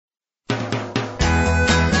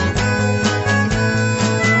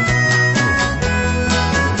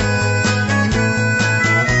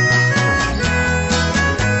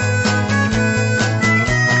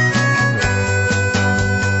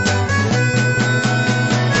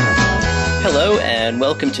Hello, and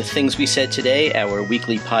welcome to Things We Said Today, our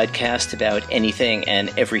weekly podcast about anything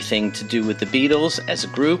and everything to do with the Beatles as a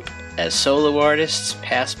group, as solo artists,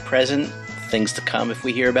 past, present, things to come if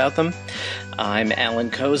we hear about them. I'm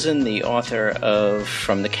Alan Kozin, the author of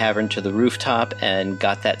From the Cavern to the Rooftop and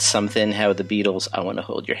Got That Something, How the Beatles, I Want to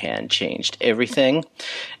Hold Your Hand Changed Everything,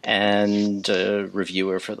 and a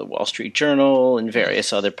reviewer for the Wall Street Journal and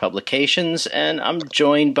various other publications. And I'm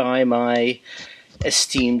joined by my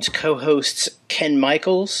esteemed co-hosts, Ken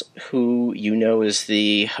Michaels, who you know is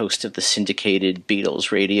the host of the syndicated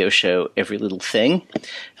Beatles radio show Every Little Thing.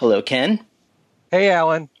 Hello, Ken. Hey,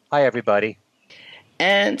 Alan. Hi, everybody.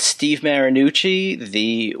 And Steve Marinucci,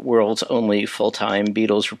 the world's only full-time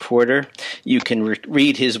Beatles reporter. You can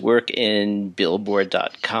read his work in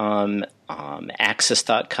Billboard.com,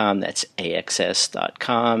 Axis.com, that's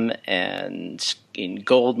AXS.com, and in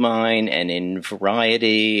Goldmine, and in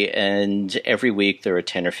Variety, and every week there are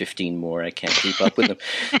 10 or 15 more. I can't keep up with them.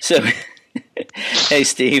 So, hey,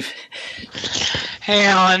 Steve. Hey,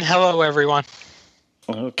 Alan. Hello, everyone.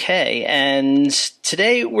 Okay, and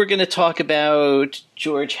today we're going to talk about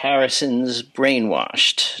George Harrison's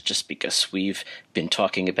Brainwashed, just because we've been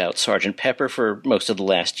talking about Sgt. Pepper for most of the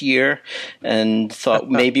last year, and thought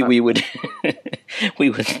maybe we would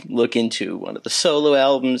look into one of the solo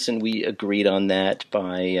albums, and we agreed on that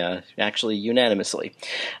by actually unanimously.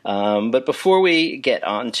 But before we get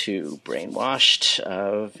on to Brainwashed,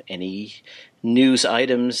 any news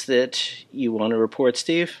items that you want to report,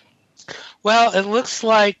 Steve? Well, it looks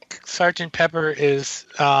like Sgt. Pepper is,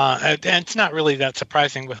 and it's not really that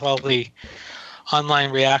surprising with all the online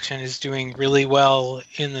reaction, is doing really well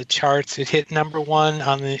in the charts. It hit number one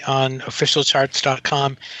on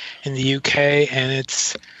officialcharts.com in the UK, and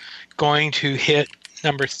it's going to hit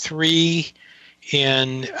number 3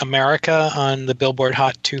 in America on the Billboard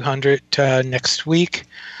Hot 200 next week.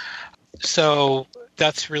 So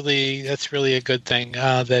that's really a good thing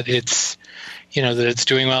that it's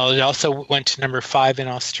doing well. It also went to number 5 in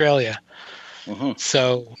Australia. Mm-hmm.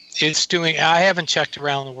 So it's doing. I haven't checked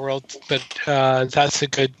around the world, but that's a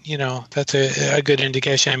good. That's a good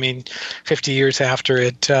indication. I mean, 50 years after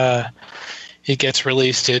it gets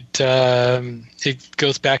released, it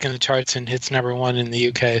goes back in the charts and hits number 1 in the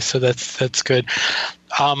UK. So that's good.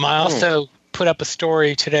 I also put up a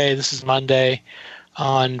story today. This is Monday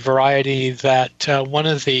on Variety that one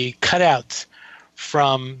of the cutouts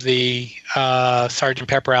from the Sgt.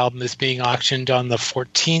 Pepper album is being auctioned on the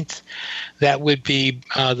 14th. That would be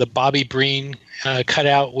the Bobby Breen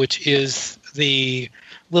cutout, which is the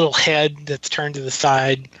little head that's turned to the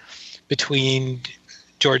side between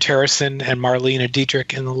George Harrison and Marlene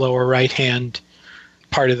Dietrich in the lower right-hand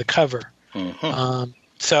part of the cover. Mm-hmm.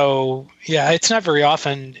 So, yeah, it's not very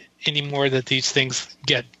often anymore that these things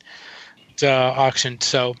get auctioned,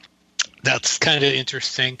 so that's kind of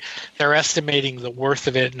interesting. They're estimating the worth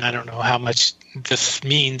of it, and I don't know how much this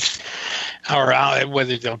means or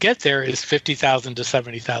whether they'll get there, is $50,000 to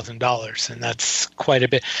 $70,000, and that's quite a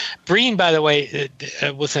bit. Breen, by the way,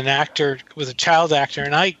 was an actor, was a child actor,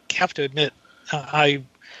 and I have to admit, I'm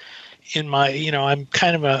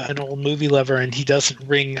kind of an old movie lover, and he doesn't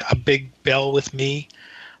ring a big bell with me,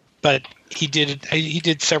 but he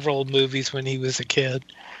did several movies when he was a kid.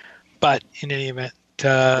 But in any event,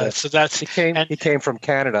 yes. So that's he came from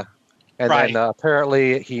Canada, and right. Then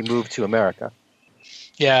apparently he moved to America.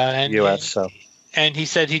 Yeah, and U.S. And he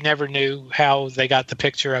said he never knew how they got the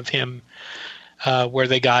picture of him, where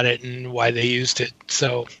they got it, and why they used it.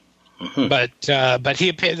 So, mm-hmm. but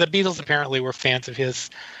the Beatles apparently were fans of his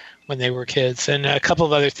when they were kids. And a couple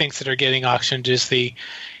of other things that are getting auctioned is the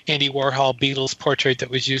Andy Warhol Beatles portrait that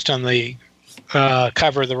was used on the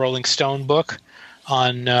cover of the Rolling Stone book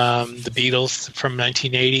on the Beatles from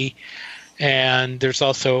 1980, and there's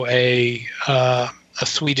also a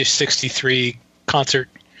Swedish 63 concert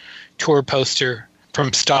tour poster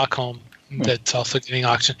from Stockholm that's also getting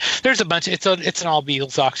auctioned. There's a bunch. It's an all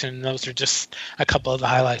Beatles auction, and those are just a couple of the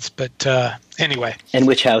highlights. But anyway. And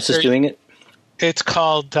which house is doing it? It's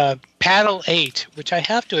called Paddle 8, which I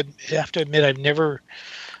have to admit I've never.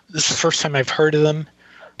 This is the first time I've heard of them.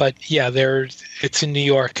 But yeah, it's in New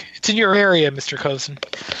York. It's in your area, Mr. Cozen.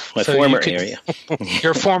 My former area.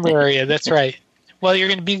 Your former area, that's right. Well, you're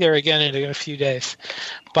going to be there again in a few days.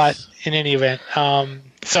 But in any event,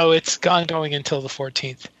 so it's ongoing until the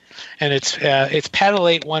 14th. And it's Paddle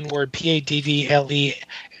 8, one word, PADDLE,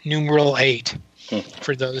 numeral 8,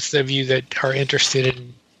 for those of you that are interested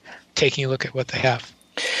in taking a look at what they have.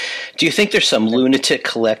 Do you think there's some lunatic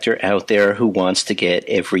collector out there who wants to get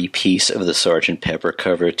every piece of the Sgt. Pepper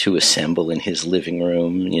cover to assemble in his living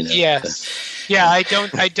room? Yes. Yeah, I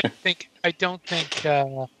don't think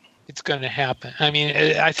it's it's going to happen. I mean,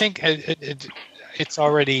 I think it's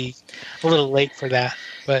already a little late for that,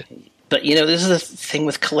 but this is the thing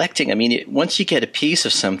with collecting. I mean, once you get a piece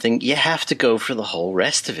of something, you have to go for the whole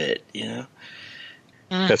rest of it.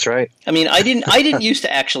 That's right. I mean, I didn't used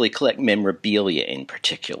to actually collect memorabilia in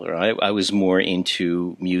particular. I was more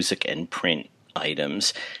into music and print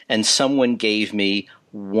items, and someone gave me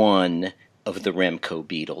one of the Remco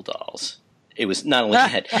Beatle dolls. It was not only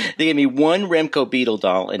that, they gave me one Remco Beatle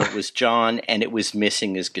doll, and it was John, and it was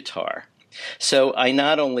missing his guitar. So I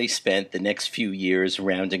not only spent the next few years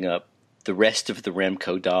rounding up the rest of the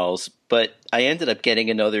Remco dolls, but I ended up getting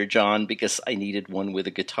another John because I needed one with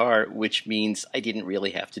a guitar, which means I didn't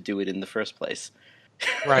really have to do it in the first place.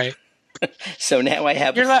 Right. So now I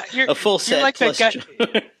have a full set. Like plus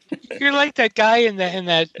you're like that guy in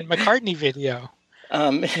that McCartney video.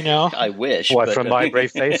 I wish. What, from My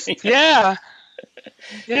Brave Face? Yeah.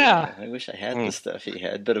 Yeah. I wish I had the stuff he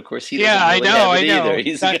had, but of course he doesn't really have it either.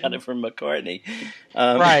 He's got it from McCartney.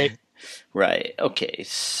 Right. Right. Okay.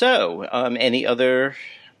 So, any other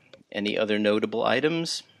notable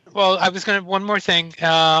items? Well, I was going to one more thing.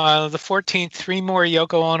 The 14th, 3 more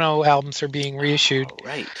Yoko Ono albums are being reissued. Oh,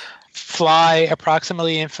 right. Fly,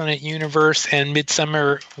 Approximately Infinite Universe, and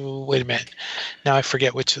Midsummer. Wait a minute. Now I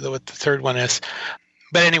forget what the third one is.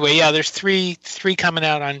 But anyway, yeah, there's three coming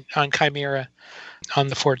out on Chimera on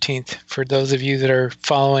the 14th for those of you that are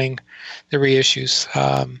following the reissues.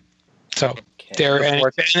 So they're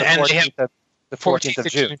the 14th of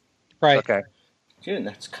June. Right. Okay. June,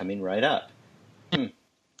 that's coming right up.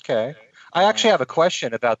 Okay. I actually have a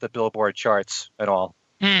question about the Billboard charts and all.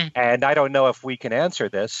 And I don't know if we can answer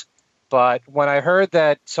this, but when I heard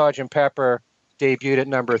that Sgt. Pepper debuted at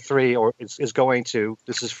number 3, or is going to,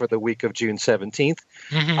 this is for the week of June 17th,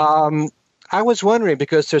 I was wondering,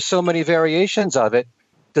 because there's so many variations of it,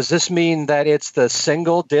 does this mean that it's the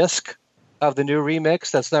single disc of the new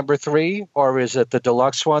remix that's number 3, or is it the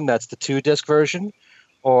deluxe one that's the 2-disc version,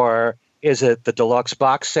 or is it the deluxe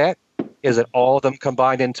box set? Is it all of them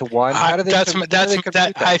combined into one? How do they? I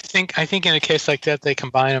think in a case like that they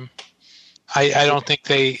combine them. I don't think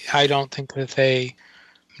that they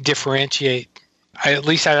differentiate.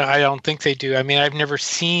 I don't think they do. I mean, I've never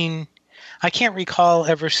seen. I can't recall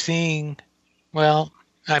ever seeing. Well,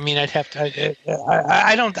 I mean, I'd have to.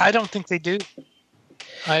 I don't think they do.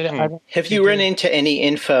 Have you run into any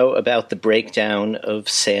info about the breakdown of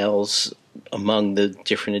sales among the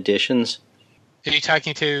different editions? Are you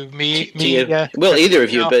talking to me? Well, either of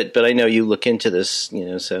you, but I know you look into this,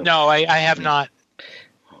 so. No, I have not.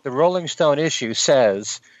 The Rolling Stone issue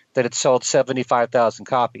says that it sold 75,000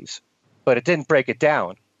 copies, but it didn't break it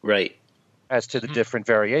down. Right. As to the different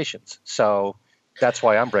variations. So that's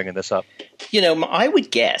why I'm bringing this up. I would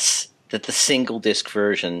guess that the single disc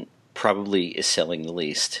version probably is selling the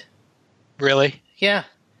least. Really? Yeah.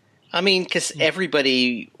 I mean, because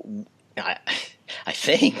everybody... I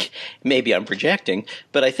think, maybe I'm projecting,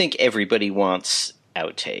 but I think everybody wants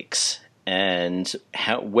outtakes. And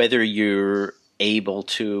whether you're able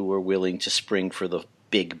to or willing to spring for the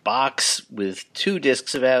big box with 2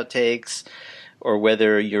 discs of outtakes, or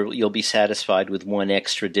whether you'll be satisfied with one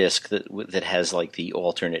extra disc that has like the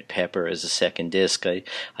alternate Pepper as a second disc, I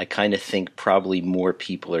kind of think probably more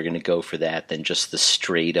people are going to go for that than just the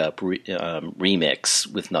straight up remix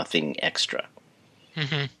with nothing extra.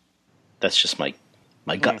 Mm-hmm. That's just my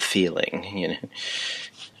gut feeling,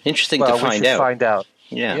 Interesting to find out. Find out.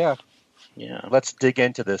 Yeah. Let's dig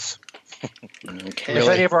into this. Okay. If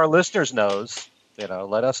any of our listeners knows,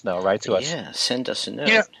 let us know. Write to us. Yeah, send us a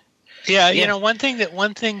note. Yeah. One thing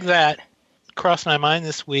that crossed my mind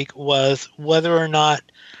this week was whether or not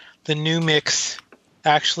the new mix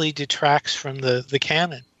actually detracts from the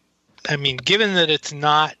canon. I mean, given that it's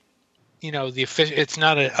not, it's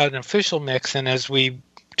not an official mix, and as we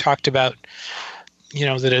talked about,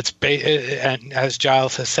 that it's and as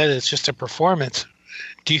Giles has said, it's just a performance.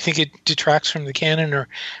 Do you think it detracts from the canon or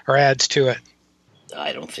adds to it?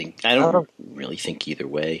 I don't really think either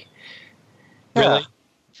way. Really?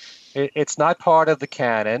 It's not part of the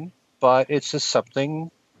canon, but it's just something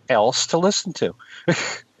else to listen to.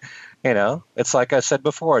 It's like I said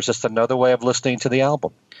before, it's just another way of listening to the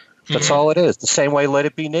album. That's all it is. The same way Let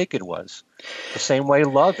It Be Naked was. The same way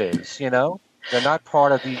Love is, They're not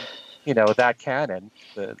part of the, that canon,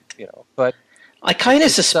 but... I kind of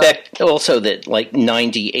suspect also that like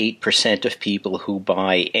 98% of people who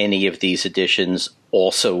buy any of these editions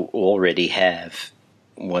also already have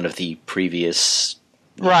one of the previous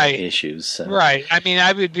issues. So. Right. I mean,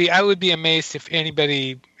 I would be amazed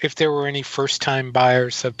if there were any first-time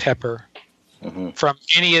buyers of Pepper from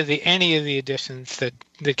any of the editions that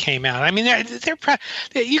came out. I mean,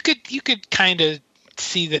 you could kind of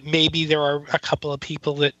see that maybe there are a couple of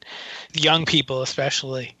people that, young people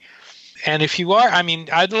especially. And if you are, I mean,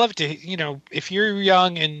 I'd love to, if you're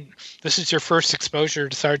young and this is your first exposure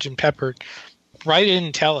to Sgt. Pepper, write in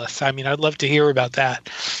and tell us. I mean, I'd love to hear about that.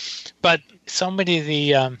 But so many of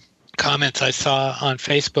the comments I saw on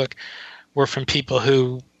Facebook were from people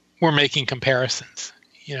who were making comparisons,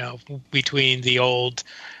 between the old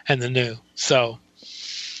and the new. So,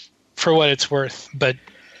 for what it's worth, but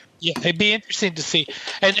yeah, it'd be interesting to see.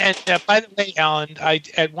 And by the way, Alan,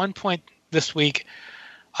 at one point this week,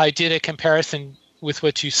 I did a comparison with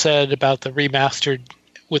what you said about the remastered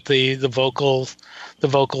with the vocals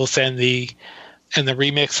and the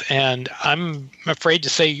remix, and I'm afraid to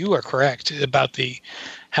say you are correct about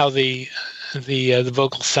how the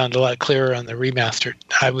vocals sound a lot clearer on the remastered.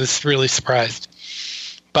 I was really surprised,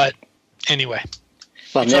 but anyway.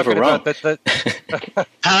 Well, never wrong.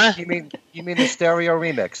 Huh? You mean the stereo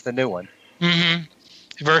remix, the new one? Mm-hmm.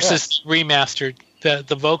 Versus remastered,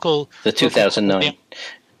 the vocal. The 2009.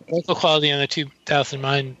 Vocal quality on the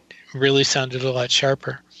 2009 really sounded a lot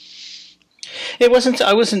sharper. I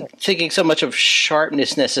wasn't thinking so much of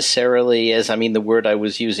sharpness necessarily as, the word I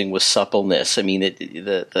was using was suppleness. I mean,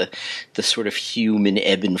 the sort of human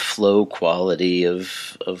ebb and flow quality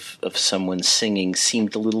of someone singing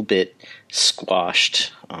seemed a little bit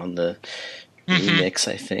squashed on the remix,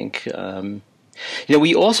 I think.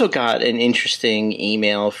 We also got an interesting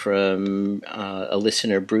email from a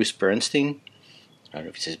listener, Bruce Bernstein. I don't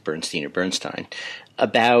know if he says Bernstein or Bernstein,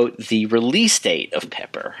 about the release date of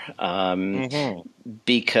Pepper,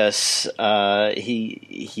 because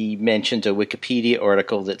he mentioned a Wikipedia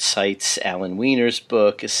article that cites Alan Weiner's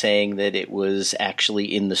book as saying that it was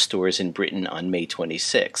actually in the stores in Britain on May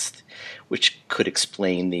 26th, which could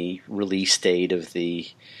explain the release date of the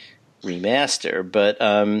remaster. But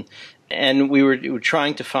and we were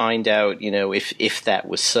trying to find out, if that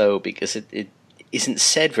was so, because it isn't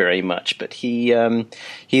said very much, but he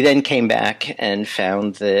then came back and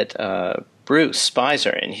found that Bruce Spicer,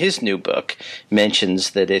 in his new book,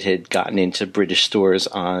 mentions that it had gotten into British stores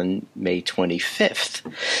on May 25th.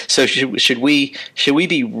 So should we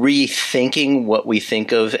be rethinking what we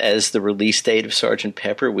think of as the release date of Sgt.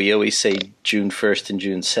 Pepper? We always say June 1st and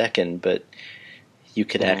June 2nd, but you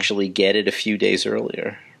could actually get it a few days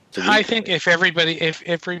earlier. I think if it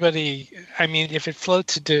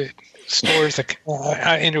floats into stores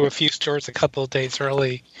into a few stores a couple of days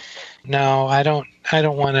early, no, I don't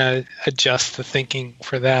want to adjust the thinking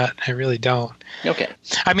for that. I really don't. Okay.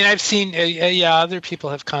 I mean, I've seen other people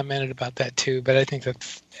have commented about that too, but I think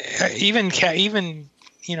that's even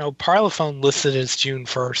Parlophone listed as June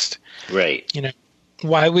 1st. Right.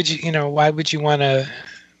 Why would you want to?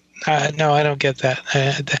 No, I don't get that.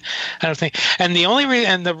 I don't think. And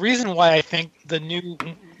the reason why I think the new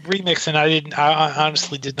remix, and I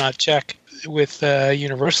honestly did not check with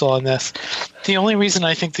Universal on this. The only reason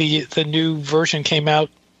I think the new version came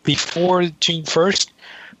out before June 1st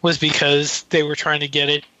was because they were trying to get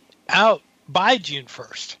it out by June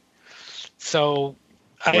 1st. So,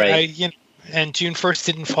 right. And June 1st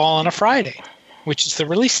didn't fall on a Friday, which is the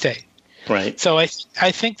release date. Right. So I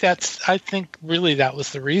think really that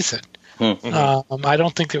was the reason. Mm-hmm. I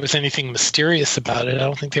don't think there was anything mysterious about it. I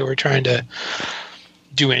don't think they were trying to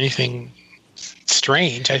do anything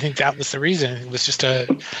strange. I think that was the reason. It was just other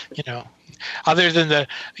than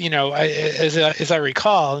as I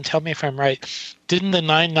recall, and tell me if I'm right, didn't the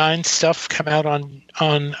 9/9 stuff come out on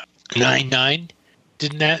 9/9?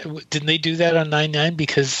 Didn't they do that on 9/9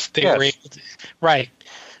 because they were able to, right?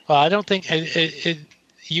 Well, I don't think it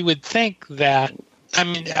you would think that. I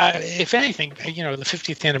mean, if anything, the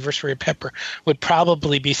 50th anniversary of Pepper would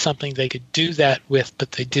probably be something they could do that with,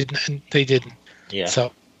 but they didn't. Yeah.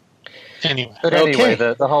 So anyway. But anyway,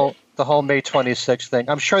 the whole May 26th thing.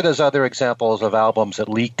 I'm sure there's other examples of albums that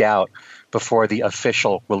leaked out before the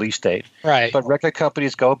official release date. Right. But record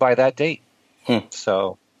companies go by that date.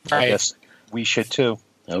 So right. I guess we should too.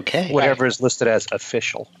 Okay. Whatever is listed as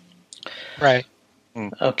official. Right.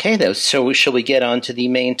 Okay, though. So shall we get on to the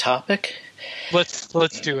main topic? Let's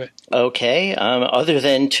do it. Okay. Other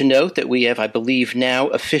than to note that we have, I believe, now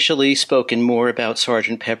officially spoken more about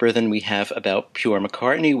Sgt. Pepper than we have about Pure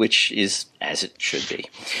McCartney, which is as it should be.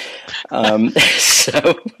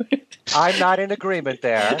 So I'm not in agreement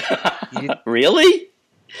there. Really?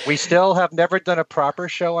 We still have never done a proper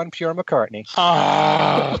show on Pure McCartney.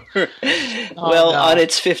 Well, on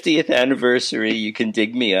its 50th anniversary, you can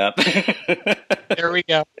dig me up. There we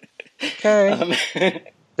go. Okay.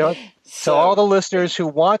 So all the listeners who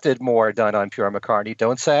wanted more done on Pure McCartney,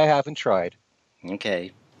 don't say I haven't tried.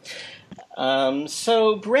 Okay.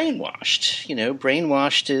 So Brainwashed.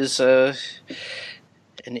 Brainwashed is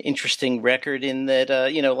an interesting record in that,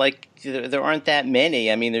 like there aren't that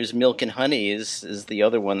many. I mean, there's Milk and Honey is the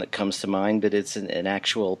other one that comes to mind, but it's an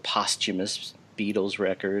actual posthumous Beatles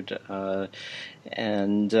record.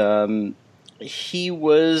 And he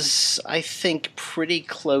was, I think, pretty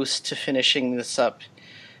close to finishing this up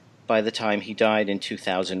by the time he died in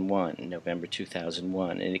 2001, November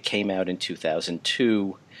 2001. And it came out in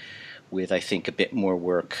 2002 with, I think, a bit more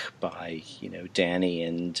work by, Danny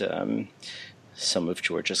and some of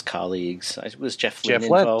George's colleagues. Was Jeff Lynne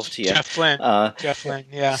involved? Yeah. Jeff Lynne,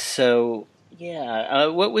 yeah. So, yeah.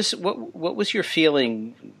 What was your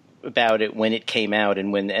feeling about it when it came out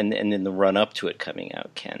and in the run up to it coming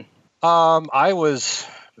out, Ken? I was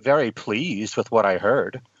very pleased with what I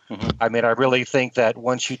heard. Mm-hmm. I mean, I really think that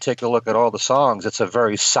once you take a look at all the songs, it's a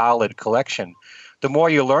very solid collection. The more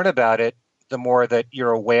you learn about it, the more that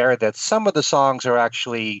you're aware that some of the songs are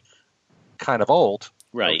actually kind of old.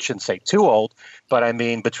 Right. I shouldn't say too old, but I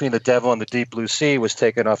mean, Between the Devil and the Deep Blue Sea was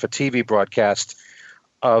taken off a TV broadcast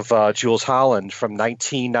of Jools Holland from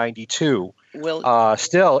 1992. Well,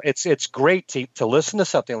 still, it's great to listen to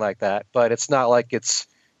something like that, but it's not like it's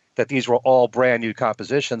that these were all brand new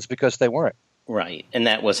compositions, because they weren't. Right, and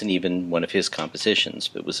that wasn't even one of his compositions.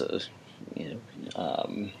 It was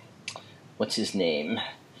what's his name?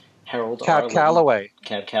 Harold Cab Calloway.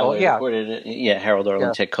 Cab Calloway recorded it. Yeah, Harold Arlen,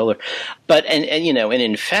 yeah. Ted Koehler. But and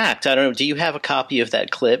in fact, I don't know. Do you have a copy of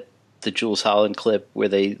that clip, the Jools Holland clip, where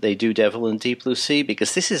they do Devil in Deep Blue Sea?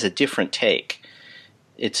 Because this is a different take.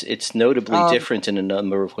 It's notably different in a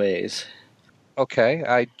number of ways.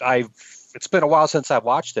 Okay, it's been a while since I've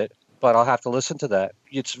watched it, but I'll have to listen to that.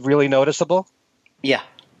 It's really noticeable. Yeah.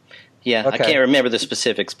 Yeah, okay. I can't remember the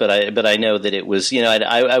specifics, but I know that it was,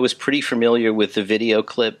 I was pretty familiar with the video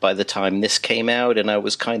clip by the time this came out, and I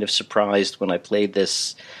was kind of surprised when I played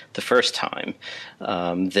this the first time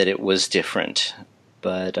that it was different.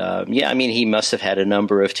 But yeah, I mean, he must have had a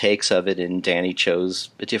number of takes of it, and Danny chose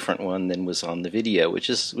a different one than was on the video, which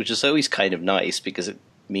is always kind of nice because it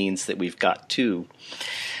means that we've got two.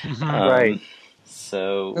 Mm-hmm. Right.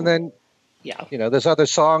 So, and then, yeah, there's other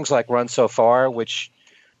songs like Run So Far, which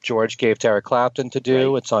George gave to Eric Clapton to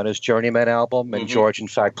do. Right. It's on his Journeyman album, and George, in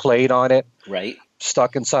fact, played on it. Right.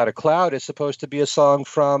 Stuck Inside a Cloud is supposed to be a song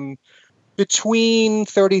from between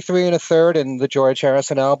 33 and a Third and the George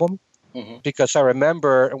Harrison album. Mm-hmm. Because I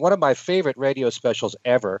remember one of my favorite radio specials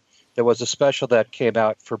ever, there was a special that came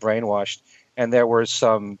out for Brainwashed, and there were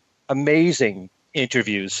some amazing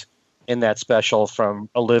interviews in that special from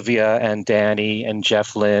Olivia and Danny and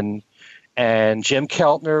Jeff Lynne. And Jim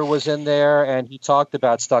Keltner was in there, and he talked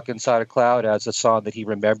about Stuck Inside a Cloud as a song that he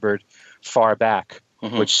remembered far back,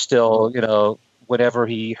 which still, whenever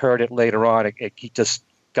he heard it later on, he just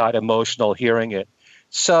got emotional hearing it.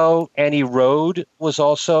 So Any Road was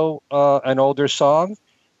also an older song,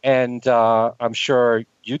 and I'm sure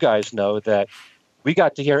you guys know that we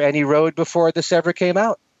got to hear Any Road before this ever came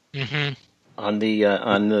out. Mm-hmm. On the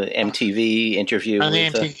MTV interview.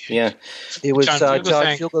 MTV. It was John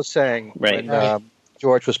Fugelsang when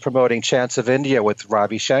George was promoting Chants of India with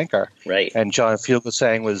Ravi Shankar. Right. And John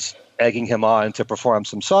Fugelsang was egging him on to perform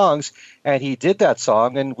some songs, and he did that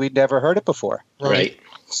song, and we'd never heard it before. Right.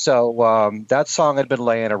 So that song had been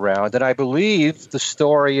laying around, and I believe the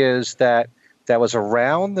story is that was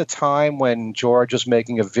around the time when George was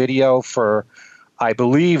making a video for, I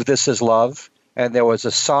believe, This Is Love. And there was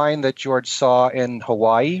a sign that George saw in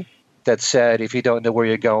Hawaii that said, if you don't know where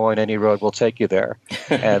you're going, any road will take you there.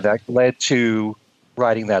 And that led to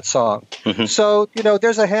writing that song. Mm-hmm. So,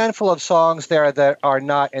 there's a handful of songs there that are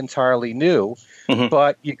not entirely new,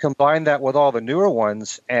 but you combine that with all the newer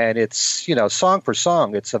ones, and it's, song for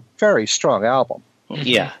song, it's a very strong album.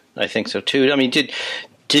 Yeah, I think so too. I mean,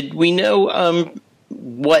 did we know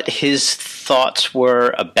what his thoughts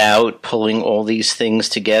were about pulling all these things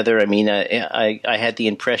together? I mean, I had the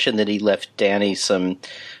impression that he left Danny some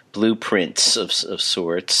blueprints of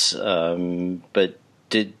sorts, but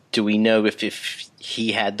do we know if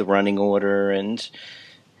he had the running order and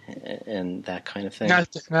that kind of thing?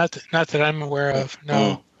 Not that I'm aware of.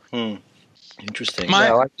 No. Interesting.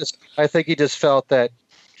 I think he just felt that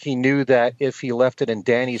he knew that if he left it in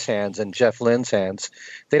Danny's hands and Jeff Lynne's hands,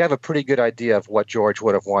 they'd have a pretty good idea of what George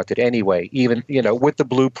would have wanted anyway, even, with the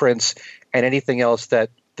blueprints and anything else that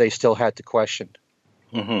they still had to question.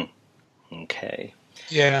 Mm-hmm. Okay.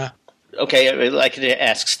 Yeah. Okay, I'd like to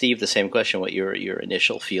ask Steve the same question, what your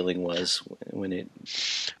initial feeling was when it...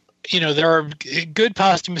 there are good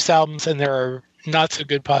posthumous albums and there are not so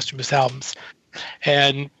good posthumous albums.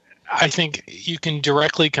 And I think you can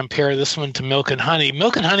directly compare this one to Milk and Honey.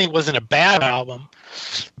 Milk and Honey wasn't a bad album,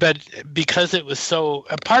 but because it was so,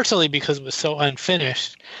 partially because it was so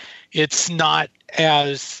unfinished, it's not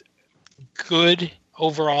as good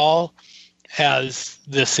overall as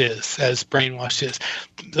this is, as Brainwashed is.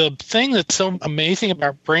 The thing that's so amazing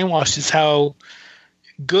about Brainwashed is how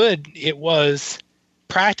good it was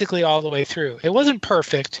practically all the way through. It wasn't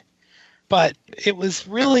perfect, but it was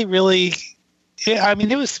really, really,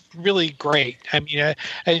 it was really great. I mean,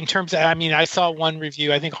 in terms of, I saw one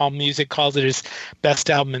review, I think AllMusic calls it his best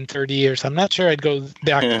album in 30 years. I'm not sure I'd go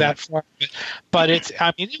back that far, but it's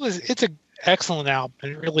a excellent album.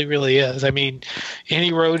 It really, really is. I mean,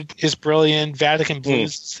 Any Road is brilliant. Vatican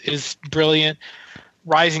Blues is brilliant.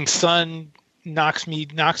 Rising Sun knocks me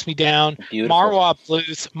down. Beautiful.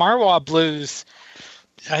 Marwa Blues,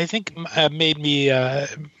 I think made me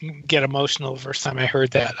get emotional the first time I heard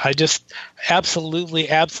that. I just absolutely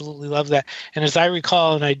love that. And as I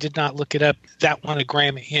recall, and I did not look it up, that won a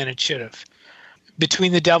Grammy, and it should have.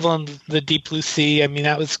 Between the Devil and the Deep Blue Sea, I mean,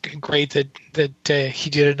 that was great that he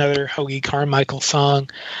did another Hoagy Carmichael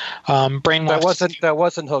song. Brainwashed. That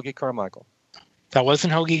wasn't Hoagy Carmichael. That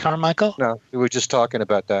wasn't Hoagy Carmichael? No, we were just talking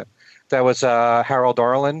about that. That was Harold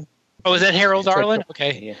Arlen. Oh, was that Harold Arlen?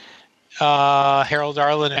 Okay. Yeah. Harold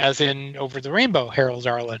Arlen, as in Over the Rainbow, Harold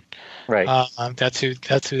Arlen. Right. That's who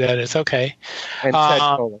that is. Okay. And Ted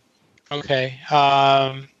Poland. Okay.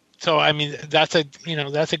 So I mean, that's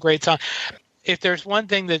a great song. If there's one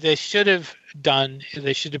thing that they should have done,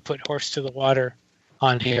 they should have put Horse to the Water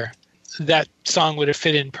on here. That song would have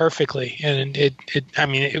fit in perfectly, and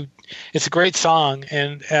it's a great song.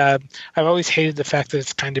 And I've always hated the fact that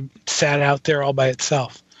it's kind of sat out there all by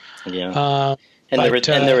itself. Yeah, there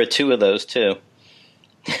were two of those too.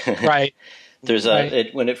 Right. There's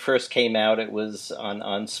when it first came out, it was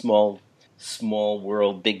on Small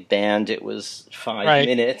World Big Band. It was 5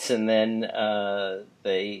 minutes, and then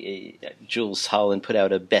Jools Holland put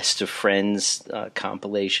out a Best of Friends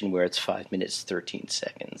compilation where it's 5 minutes 13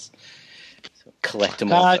 seconds. So collect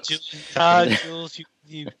them all. Jools,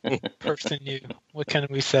 you person, you. What can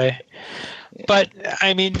we say? Yeah. But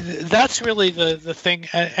I mean, that's really the thing.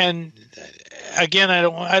 And again, I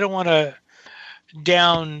don't want to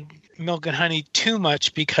down Milk and Honey too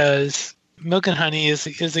much, because Milk and Honey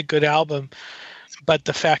is a good album, but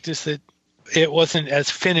the fact is that it wasn't as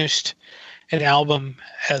finished an album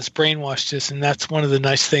as Brainwashed is, and that's one of the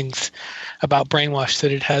nice things about Brainwashed,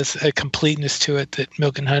 that it has a completeness to it that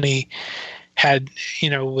Milk and Honey had,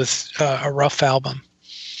 was a rough album.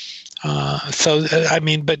 It's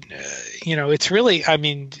really,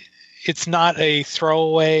 it's not a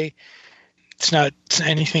throwaway. It's not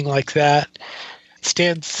anything like that. It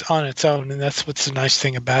stands on its own, and that's what's the nice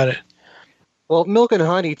thing about it. Well, Milk and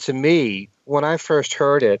Honey, to me, when I first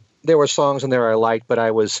heard it, there were songs in there I liked, but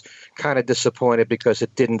I was kind of disappointed because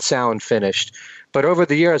it didn't sound finished. But over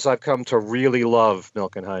the years, I've come to really love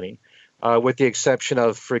Milk and Honey, with the exception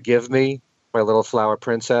of Forgive Me, My Little Flower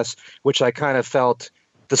Princess, which I kind of felt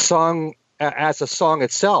the song, as a song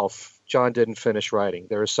itself, John didn't finish writing.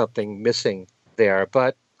 There was something missing there.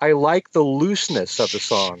 But I like the looseness of the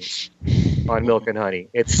songs on Milk and Honey.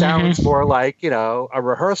 It sounds more like, a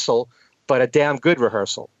rehearsal, but a damn good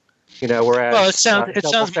rehearsal, whereas it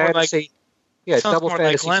sounds more like Double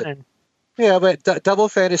Fantasy. Like Lennon. Yeah, but Double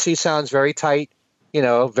Fantasy sounds very tight,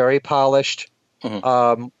 very polished.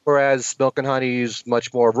 Mm-hmm. Whereas Milk and Honey is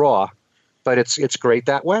much more raw, but it's great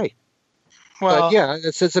that way. Well, but yeah,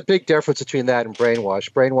 it's a big difference between that and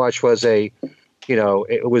Brainwash. Brainwash was it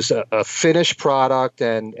was a finished product,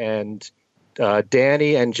 and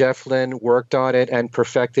Danny and Jeff Lynne worked on it and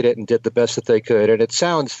perfected it and did the best that they could, and it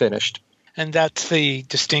sounds finished. And that's the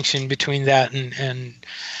distinction between that and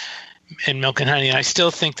Milk and Honey. And I still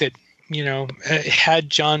think that, had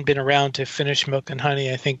John been around to finish Milk and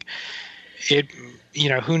Honey, I think it,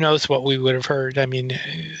 who knows what we would have heard. I mean,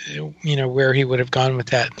 where he would have gone with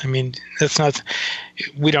that. I mean,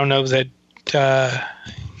 we don't know that, that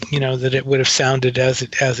it would have sounded as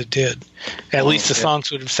it did. At least the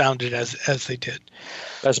songs would have sounded as they did.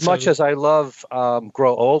 As much as I love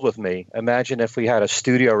Grow Old With Me, imagine if we had a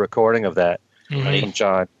studio recording of that from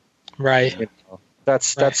John. Right. That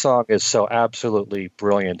song is so absolutely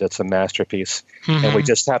brilliant. It's a masterpiece. Mm-hmm. And we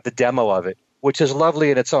just have the demo of it, which is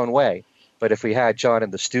lovely in its own way. But if we had John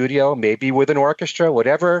in the studio, maybe with an orchestra,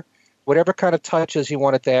 whatever kind of touches he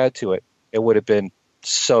wanted to add to it, it would have been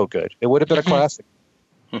so good. It would have been a classic.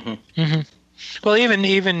 Mm-hmm. Mm-hmm. Well,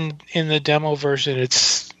 even in the demo version,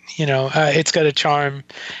 it's it's got a charm.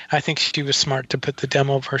 I think she was smart to put the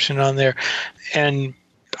demo version on there, and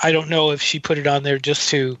I don't know if she put it on there just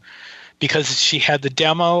to because she had the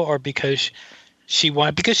demo or because she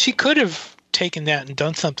wanted, because she could have taken that and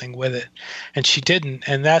done something with it, and she didn't.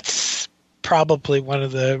 And that's probably one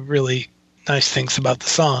of the really nice things about the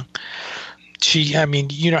song. I mean,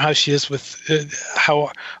 you know how she is with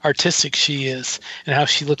how artistic she is and how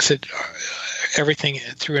she looks at everything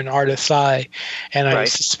through an artist's eye. And I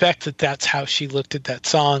suspect that that's how she looked at that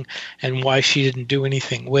song and why she didn't do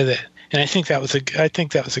anything with it. And I think that was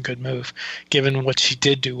a good move, given what she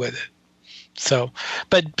did do with it. So,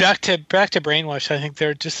 but back to Brainwash, I think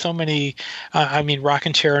there are just so many. I mean,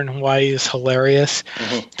 Rockin' Chair in Hawaii is hilarious.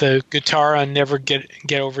 Mm-hmm. The guitar on Never Get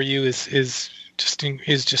Over You is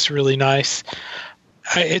just really nice.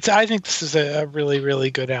 I think this is a really,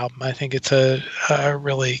 really good album. I think it's a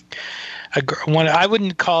really one. I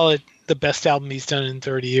wouldn't call it the best album he's done in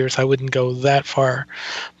 30 years. I wouldn't go that far,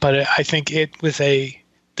 but I think it was an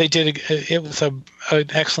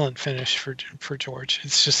excellent finish for George.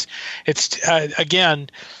 It's again,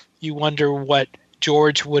 you wonder what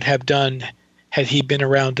George would have done had he been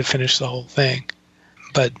around to finish the whole thing.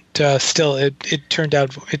 But still, it turned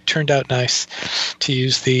out nice, to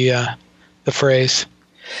use the phrase.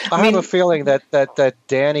 I have a feeling that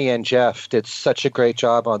Danny and Jeff did such a great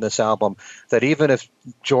job on this album that even if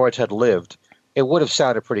George had lived, it would have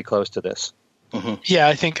sounded pretty close to this. Mm-hmm. Yeah,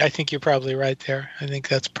 I think you're probably right there. I think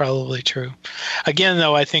that's probably true. Again,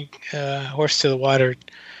 though, I think Horse to the Water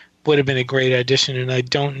would have been a great addition, and I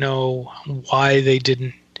don't know why they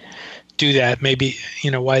didn't do that. Maybe,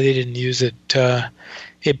 why they didn't use it.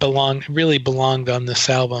 It really belonged on this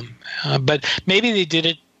album, but maybe they did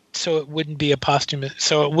it so it wouldn't be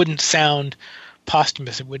so it wouldn't sound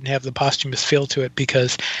posthumous. It wouldn't have the posthumous feel to it,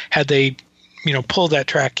 because had they, pulled that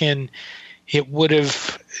track in, it would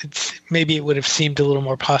have seemed a little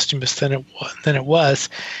more posthumous than it was.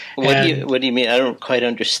 What do you mean? I don't quite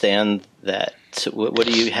understand that. So what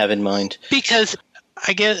do you have in mind? Because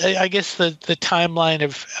I guess the timeline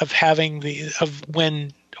of having of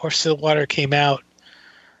when Horse to the Water came out,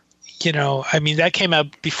 that came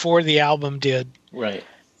out before the album did. Right.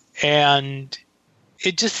 And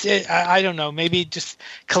I don't know, maybe just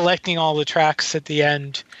collecting all the tracks at the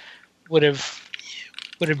end would have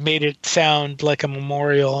made it sound like a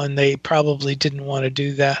memorial, and they probably didn't want to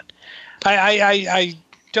do that. I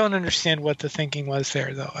don't understand what the thinking was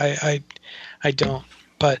there, though. I don't,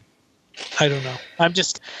 but I don't know. I'm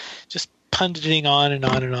just punditing on and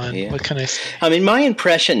on and on. Yeah. What can I say? I mean, my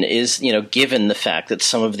impression is, given the fact that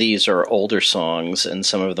some of these are older songs and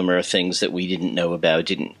some of them are things that we didn't know about,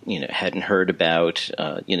 hadn't heard about.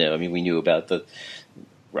 We knew about the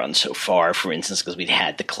Run So Far, for instance, because we'd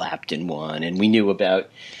had the Clapton one, and we knew about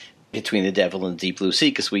Between the Devil and the Deep Blue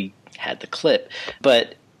Sea because we had the clip.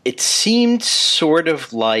 But it seemed sort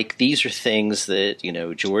of like these are things that,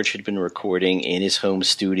 George had been recording in his home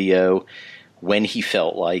studio when he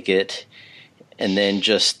felt like it, and then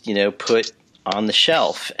just, put on the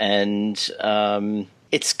shelf. And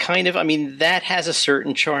it's kind of, that has a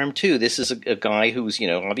certain charm too. This is a guy who's,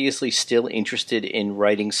 obviously still interested in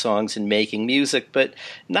writing songs and making music, but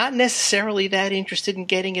not necessarily that interested in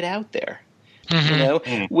getting it out there.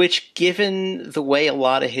 Mm-hmm. Which, given the way a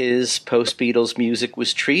lot of his post-Beatles music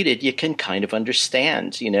was treated, you can kind of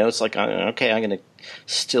understand. It's like, okay, I'm going to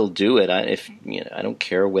still do it. I don't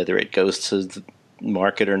care whether it goes to the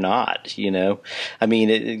market or not.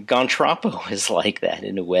 Gontrapo is like that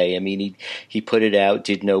in a way. He put it out,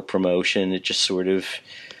 did no promotion. It just sort of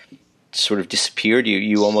disappeared.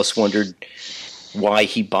 You almost wondered why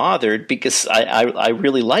he bothered, because I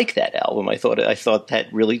really like that album. I thought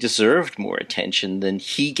that really deserved more attention than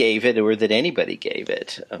he gave it or that anybody gave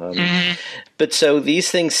it. Mm-hmm. But so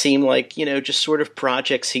these things seem like, just sort of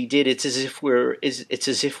projects he did. It's as if we're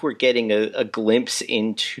getting a glimpse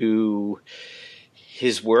into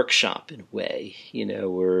his workshop in a way,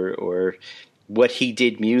 or what he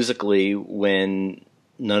did musically when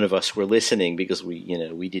none of us were listening, because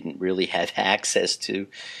we didn't really have access to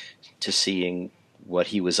seeing what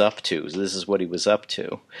he was up to. So this is what he was up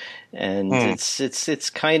to, and it's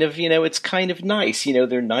kind of it's kind of nice.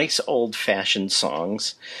 They're nice old fashioned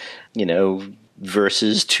songs,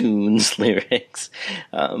 verses, tunes, lyrics,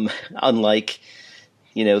 unlike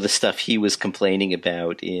the stuff he was complaining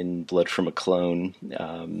about in Blood from a Clone.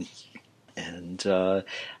 I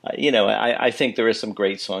think there are some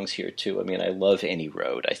great songs here too. I love Any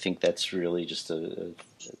Road. I think that's really just a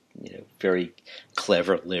very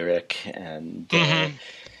clever lyric, and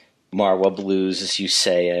Marwa Blues, as you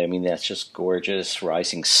say, I mean, that's just gorgeous.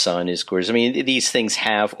 Rising Sun is gorgeous. I mean, these things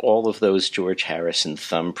have all of those George Harrison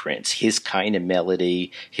thumbprints, his kind of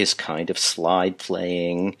melody, his kind of slide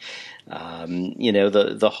playing,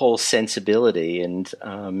 the whole sensibility. And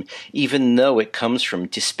even though it comes from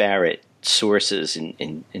disparate sources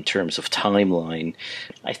in terms of timeline,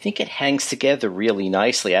 I think it hangs together really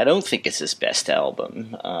nicely. I don't think it's his best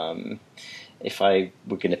album. If I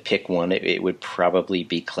were going to pick one, it would probably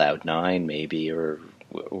be Cloud Nine, maybe, or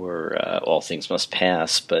All Things Must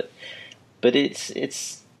Pass. But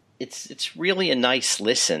it's really a nice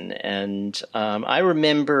listen, and I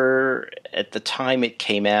remember at the time it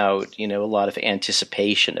came out, a lot of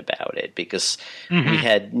anticipation about it because we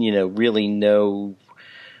had really no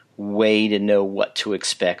way to know what to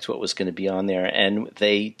expect, what was going to be on there, and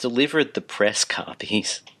they delivered the press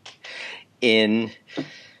copies in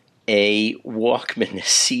a Walkman, a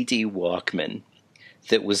CD Walkman,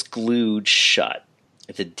 that was glued shut.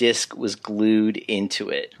 The disc was glued into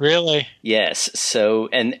it. Really? Yes. So,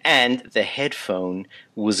 and the headphone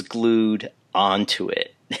was glued onto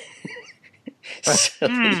it.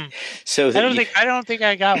 I don't think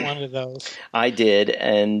I got one of those. I did,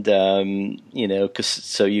 and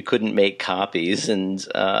so you couldn't make copies, and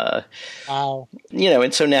wow.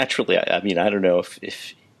 And so naturally, I mean, I don't know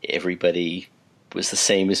if everybody was the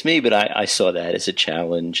same as me, but I saw that as a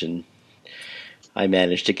challenge, and I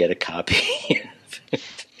managed to get a copy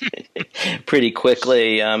pretty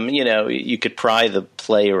quickly. You could pry the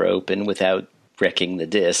player open without wrecking the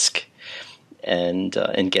disc, and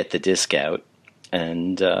get the disc out,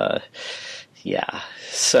 and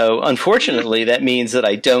So unfortunately, that means that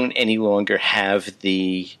I don't any longer have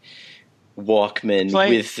the Walkman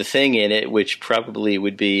with the thing in it, which probably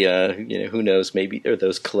would be, who knows, maybe are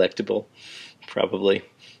those collectible. Probably.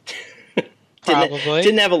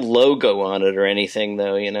 Didn't have a logo on it or anything,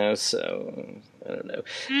 though, so I don't know.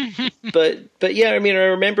 But yeah, I mean, I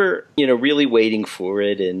remember, really waiting for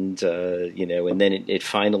it, and, and then it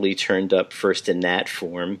finally turned up first in that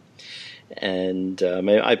form. And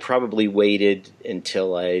I probably waited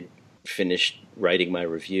until I finished writing my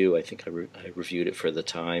review. I think I reviewed it for the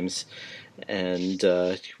Times. And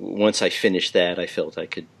once I finished that, I felt I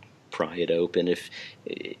could pry it open. If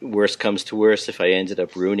worst comes to worst, if I ended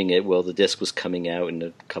up ruining it, well, the disc was coming out in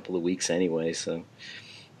a couple of weeks anyway, so.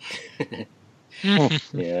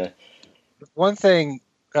 Yeah. One thing,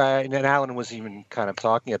 and Alan was even kind of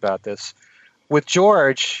talking about this, with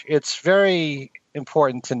George, it's very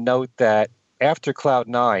important to note that after Cloud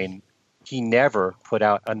Nine, he never put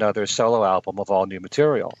out another solo album of all new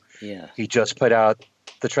material. Yeah. He just put out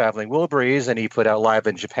the Traveling Wilburys, and he put out Live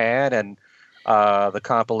in Japan, and the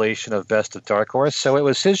compilation of Best of Dark Horse. So it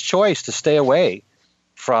was his choice to stay away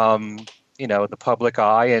from, the public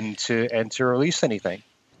eye and to release anything.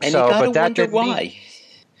 And you gotta wonder why.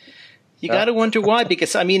 You got to wonder why,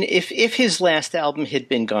 because I mean, if his last album had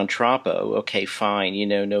been Gontrapo, okay, fine,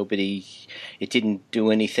 it didn't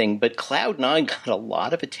do anything. But Cloud Nine got a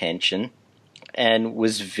lot of attention and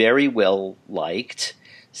was very well liked.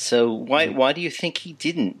 So why do you think he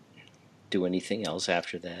didn't do anything else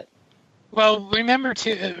after that? Well, remember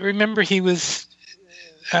he was,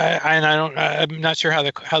 and I'm not sure how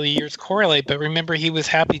the years correlate, but remember he was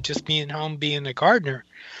happy just being home, being a gardener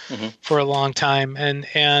for a long time, and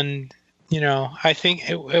I think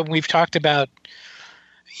we've talked about,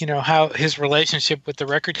 how his relationship with the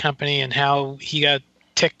record company and how he got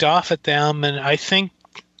ticked off at them, and I think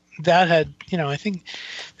that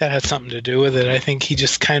had something to do with it. I think he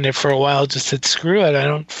just kind of for a while just said, "Screw it, I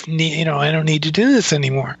don't need to do this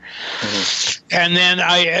anymore." And then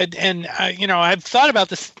I've thought about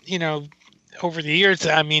this, over the years.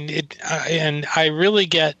 I mean, and I really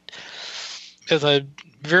get, as a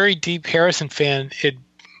very deep Harrison fan, it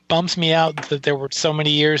bums me out that there were so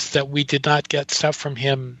many years that we did not get stuff from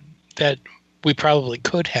him that we probably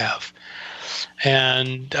could have,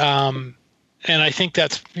 and I think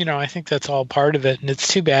that's all part of it, and it's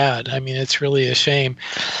too bad. I mean, it's really a shame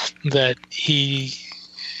that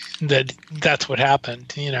that's what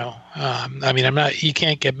happened. I mean, you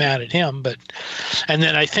can't get mad at him, but, and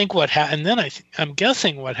then I think I'm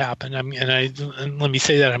guessing what happened. I mean, and let me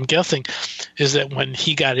say that I'm guessing is that when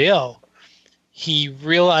he got ill, he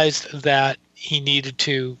realized that he needed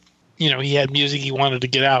to, he had music he wanted to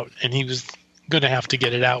get out, and he was going to have to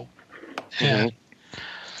get it out. And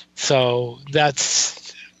so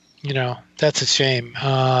that's a shame.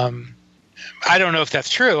 I don't know if that's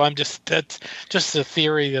true. That's just a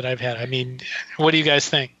theory that I've had. I mean, what do you guys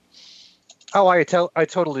think? Oh, I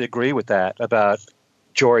totally agree with that about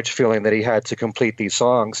George feeling that he had to complete these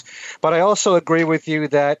songs. But I also agree with you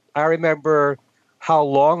that I remember how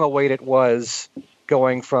long a wait it was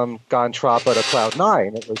going from Gone Trappa to Cloud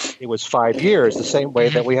Nine. It was 5 years, the same way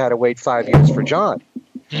that we had to wait 5 years for John.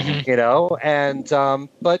 You know, and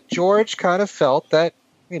but George kind of felt that,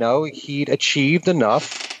 you know, he'd achieved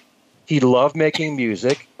enough. He loved making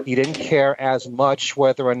music. He didn't care as much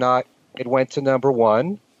whether or not it went to number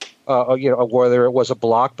one, you know, whether it was a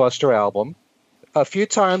blockbuster album. A few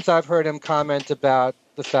times I've heard him comment about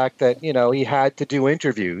the fact that, you know, he had to do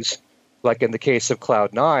interviews, like in the case of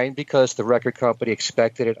Cloud Nine, because the record company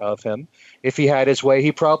expected it of him. If he had his way,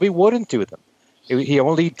 he probably wouldn't do them. He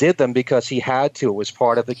only did them because he had to. It was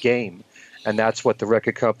part of the game. And that's what the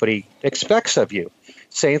record company expects of you.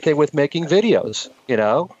 Same thing with making videos, you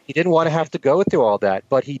know. He didn't want to have to go through all that,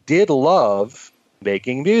 but he did love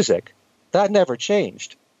making music. That never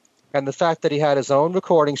changed. And the fact that he had his own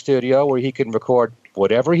recording studio where he can record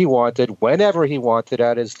whatever he wanted, whenever he wanted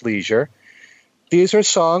at his leisure, these are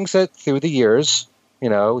songs that through the years, you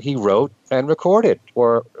know, he wrote and recorded,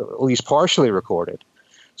 or at least partially recorded.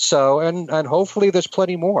 So, and hopefully there's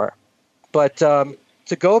plenty more. But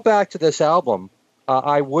to go back to this album,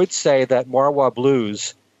 I would say that Marwa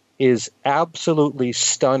Blues is absolutely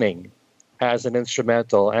stunning as an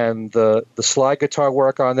instrumental, and the slide guitar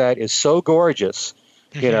work on that is so gorgeous.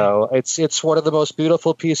 You know, it's one of the most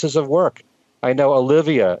beautiful pieces of work. I know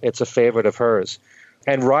Olivia, it's a favorite of hers.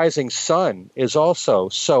 And Rising Sun is also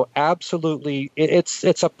so absolutely,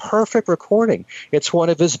 it's a perfect recording. It's one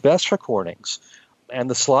of his best recordings. And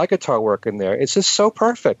the slide guitar work in there, it's just so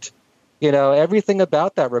perfect. You know, everything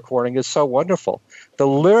about that recording is so wonderful. The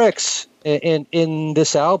lyrics in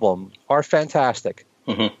this album are fantastic.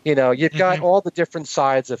 You know, you've got all the different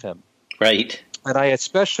sides of him. Right. And I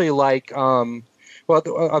especially like, well,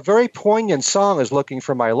 a very poignant song is Looking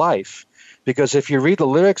for My Life. Because if you read the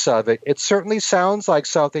lyrics of it, it certainly sounds like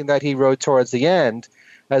something that he wrote towards the end,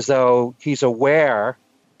 as though he's aware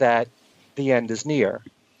that the end is near.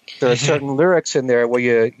 There are certain lyrics in there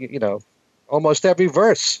where you know, almost every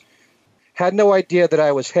verse. Had no idea that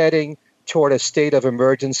I was heading toward a state of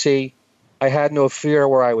emergency. I had no fear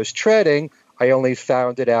where I was treading. I only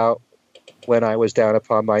found it out when I was down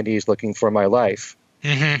upon my knees looking for my life.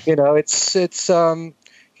 You know, it's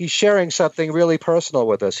he's sharing something really personal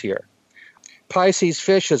with us here. Pisces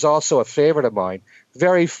Fish is also a favorite of mine.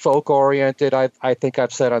 Very folk-oriented. I think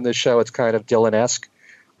I've said on this show it's kind of Dylan-esque.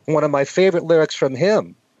 One of my favorite lyrics from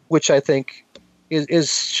him, which I think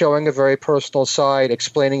is showing a very personal side,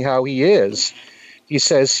 explaining how he is. He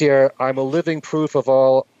says here, I'm a living proof of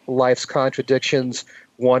all life's contradictions,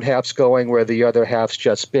 one half's going where the other half's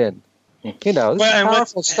just been. You know, this is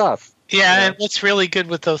powerful stuff. Yeah, and what's really good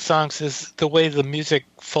with those songs is the way the music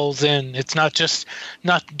folds in. It's not just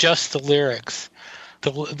the lyrics.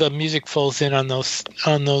 The music folds in on those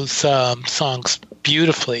songs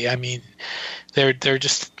beautifully. I mean, they're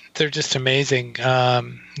just amazing.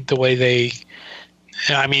 The way they,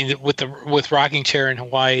 I mean, with Rocking Chair in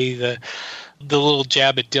Hawaii, the little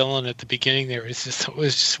jab at Dylan at the beginning there was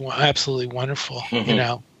just absolutely wonderful. You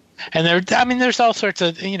know. And there's all sorts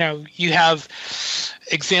of, you know, you have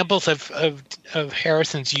examples of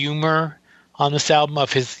Harrison's humor on this album,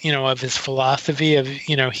 of his philosophy of,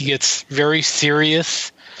 you know, he gets very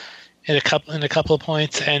serious in a couple of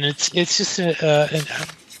points, and it's just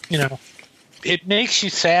you know, it makes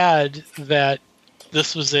you sad that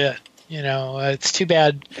this was it. You know, it's too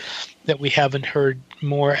bad that we haven't heard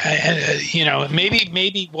more. You know,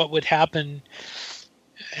 maybe what would happen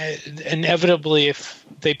inevitably if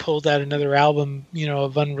they pulled out another album, you know,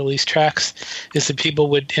 of unreleased tracks, is that people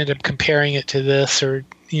would end up comparing it to this, or,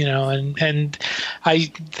 you know, and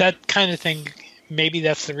that kind of thing. Maybe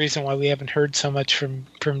that's the reason why we haven't heard so much from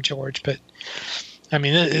George. But I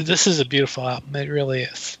mean, this is a beautiful album. It really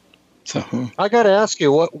is. So I got to ask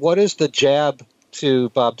you, what is the jab to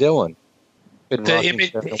Bob Dylan?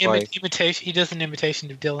 Imitation. He does an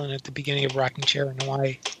imitation of Dylan at the beginning of Rocking Chair in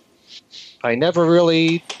Hawaii. I never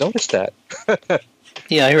really noticed that.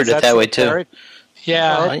 Yeah, I heard it that way too.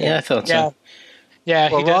 Yeah, yeah, I thought so.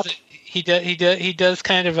 Yeah, well, he does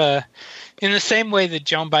kind of in the same way that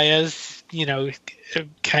Joan Baez, you know,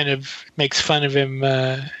 kind of makes fun of him.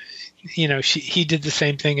 You know, he did the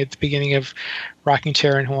same thing at the beginning of Rocking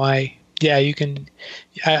Chair in Hawaii. Yeah, you can.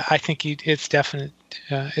 I think it's definite.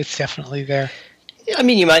 It's definitely there. I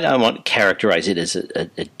mean, you might not want to characterize it as a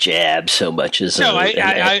jab so much as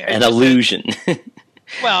an allusion.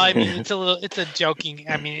 Well, I mean, it's a joking.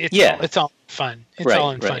 I mean, it's all fun. It's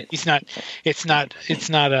all in fun. It's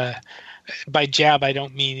not a. By jab, I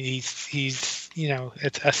don't mean he's you know,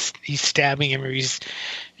 he's stabbing him, or he's,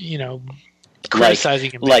 you know,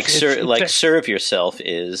 criticizing him. Like Serve Yourself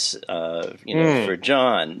is, for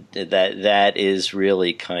John, that is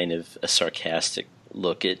really kind of a sarcastic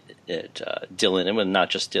look at Dylan, and not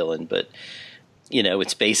just Dylan, but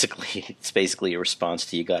it's basically a response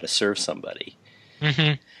to you got to serve somebody.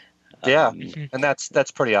 And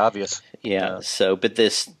that's pretty obvious. So, but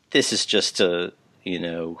this is just a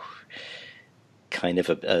kind of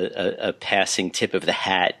a passing tip of the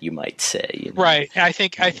hat, you might say. Right. I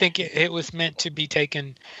think it was meant to be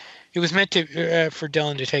taken. It was meant to for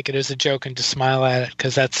Dylan to take it as a joke and to smile at it,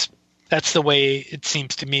 because that's the way it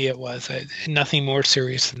seems to me it was. Nothing more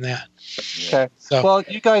serious than that. Okay. So, well,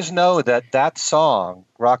 you guys know that song,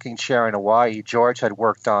 Rocking Chair in Hawaii, George had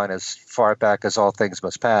worked on as far back as All Things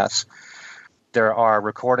Must Pass. There are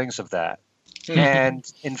recordings of that. And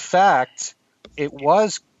in fact, it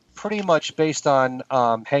was pretty much based on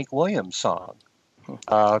Hank Williams' song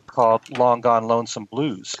called Long Gone Lonesome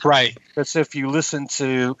Blues. Right. Because if you listen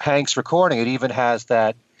to Hank's recording, it even has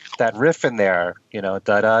that riff in there, da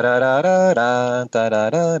da da da da da da da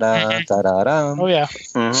da da da da. Oh yeah.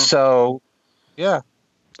 So, yeah.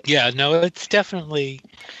 Yeah. No, it's definitely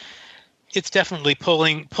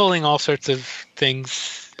pulling all sorts of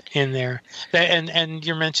things in there. And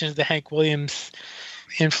you mentioned the Hank Williams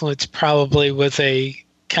influence probably was a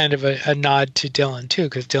kind of a nod to Dylan too,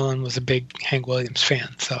 because Dylan was a big Hank Williams fan.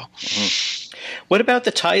 So. What about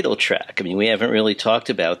the title track? I mean, we haven't really talked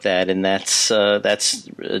about that, and that's a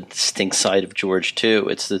distinct side of George too.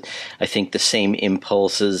 It's I think the same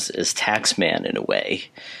impulses as Taxman in a way.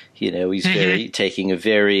 He's taking a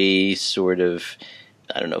very sort of,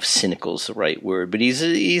 I don't know if cynical is the right word, but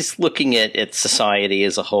he's looking at society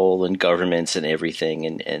as a whole and governments and everything,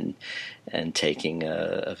 and taking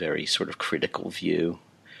a very sort of critical view.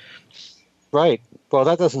 Right. Well,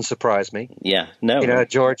 that doesn't surprise me. Yeah. No.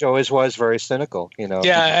 George always was very cynical.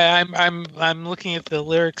 Yeah, I'm looking at the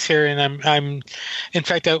lyrics here, and I'm in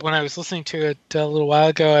fact, when I was listening to it a little while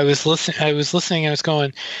ago, I was listening. I was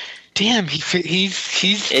going, damn,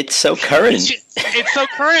 he's. It's so current. It's so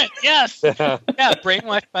current. Yes. Yeah.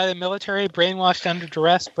 Brainwashed by the military, brainwashed under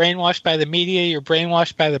duress, brainwashed by the media. You're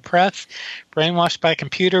brainwashed by the press, brainwashed by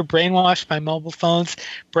computer, brainwashed by mobile phones,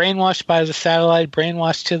 brainwashed by the satellite,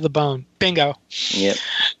 brainwashed to the bone. Bingo. Yep.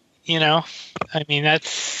 I mean,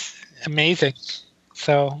 that's amazing.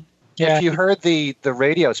 So. Yeah. If you heard the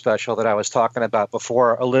radio special that I was talking about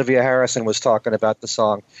before, Olivia Harrison was talking about the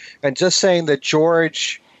song, and just saying that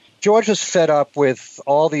George was fed up with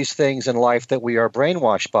all these things in life that we are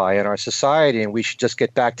brainwashed by in our society, and we should just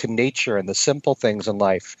get back to nature and the simple things in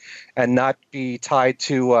life and not be tied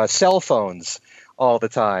to cell phones all the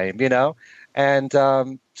time, And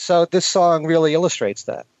so this song really illustrates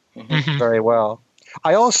that very well.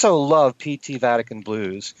 I also love P.T. Vatican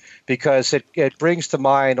Blues because it brings to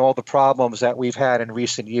mind all the problems that we've had in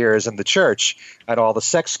recent years in the church and all the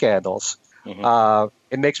sex scandals.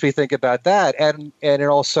 It makes me think about that, and it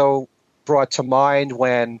also brought to mind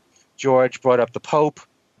when George brought up the Pope,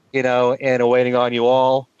 and A Waiting on You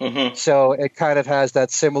All. So it kind of has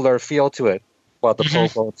that similar feel to it. Well, the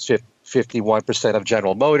Pope owns 51% of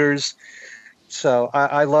General Motors, so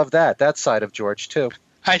I love that side of George too.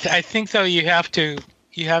 I think though you have to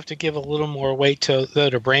give a little more weight to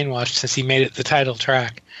Brainwashed, since he made it the title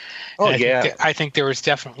track. I think there was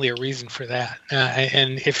definitely a reason for that.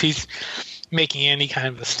 And if he's making any kind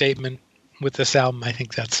of a statement with this album, I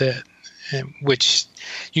think that's it. Which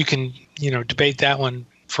you can, debate that one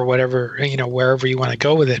for whatever, wherever you want to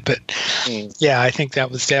go with it. But yeah, I think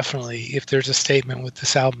that was definitely, if there's a statement with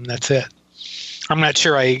this album, that's it. I'm not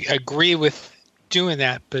sure I agree with doing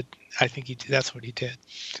that, but I think that's what he did.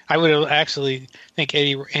 I would actually think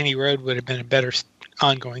Any Road would have been a better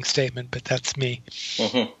ongoing statement, but that's me.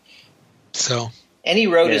 So Any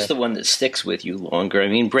Road is the one that sticks with you longer. I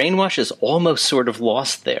mean, Brainwash is almost sort of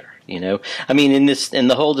lost there, I mean, in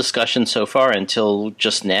the whole discussion so far until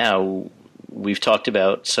just now, we've talked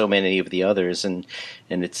about so many of the others, and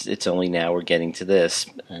it's only now we're getting to this,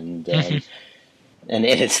 and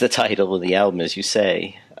it's the title of the album, as you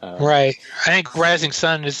say. Right. I think Rising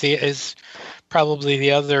Sun is probably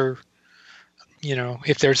the other.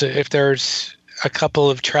 If there's a couple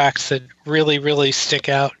of tracks that really, really stick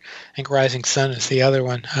out, I think Rising Sun is the other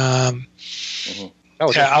one. Along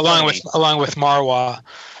with Marwa.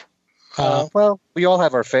 Well, we all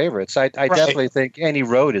have our favorites. I definitely think Any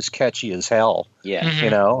Road is catchy as hell.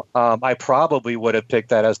 Yeah. I probably would have picked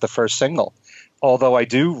that as the first single, although I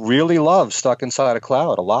do really love Stuck Inside a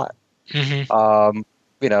Cloud a lot.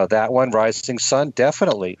 That one, Rising Sun,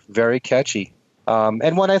 definitely very catchy.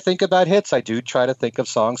 And when I think about hits, I do try to think of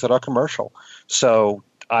songs that are commercial. So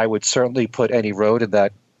I would certainly put Any Road in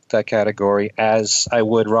that that category as I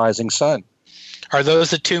would Rising Sun. Are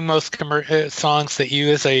those the two most songs that you,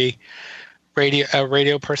 as a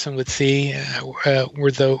radio person, would see?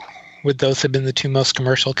 Would those have been the two most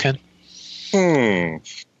commercial, Ken?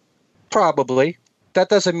 Probably. That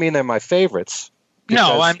doesn't mean they're my favorites.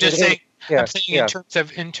 No, I'm just saying. I'm saying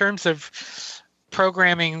in terms of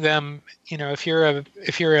programming them. If you're an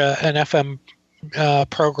FM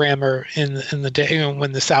programmer in the day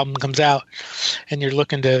when this album comes out, and you're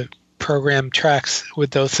looking to program tracks,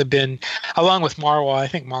 would those have been, along with Marwa? I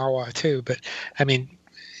think Marwa too, but I mean,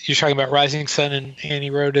 you're talking about Rising Sun and Annie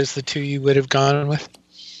Road as the two you would have gone with?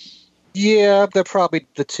 Yeah, they're probably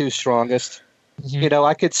the two strongest. Mm-hmm.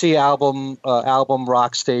 I could see album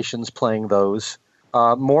rock stations playing those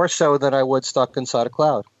more so than I would Stuck Inside a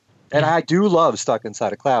Cloud. And I do love Stuck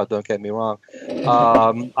Inside a Cloud, don't get me wrong.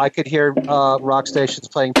 I could hear rock stations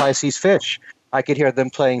playing Pisces Fish. I could hear them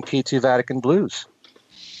playing P2 Vatican Blues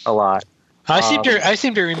a lot. I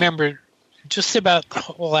seem to remember just about the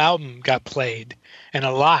whole album got played, and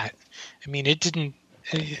a lot. I mean, it didn't.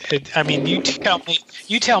 You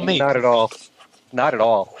tell me. Not at all. Not at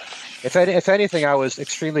all. If anything, I was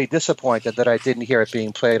extremely disappointed that I didn't hear it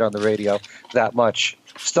being played on the radio that much.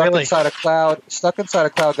 Stuck Inside a Cloud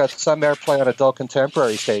got some airplay on adult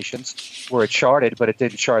contemporary stations where it charted, but it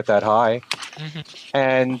didn't chart that high. Mm-hmm.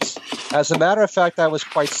 And as a matter of fact, I was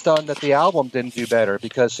quite stunned that the album didn't do better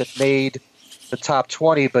because it made the top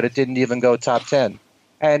 20, but it didn't even go top 10.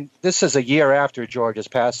 And this is a year after George's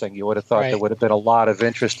passing. You would have thought there would have been a lot of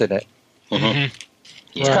interest in it. Mm-hmm.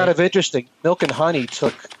 It's kind of interesting. Milk and Honey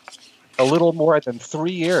took a little more than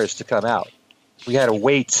 3 years to come out. We had to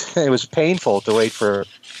wait. It was painful to wait for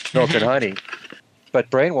Milk and Honey. But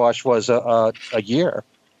Brainwash was a year.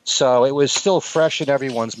 So it was still fresh in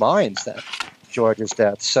everyone's minds then, George's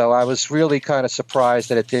death. So I was really kind of surprised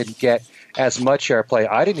that it didn't get as much airplay.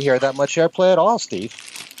 I didn't hear that much airplay at all, Steve.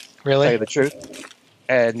 Really? To tell you the truth.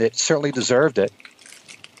 And it certainly deserved it.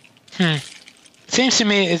 It seems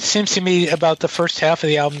to me about the first half of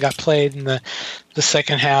the album got played and the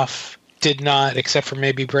second half did not, except for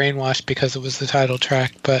maybe Brainwash because it was the title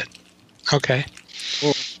track, but okay.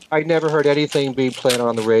 Well, I never heard anything being played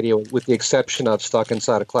on the radio with the exception of Stuck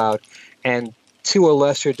Inside a Cloud and to a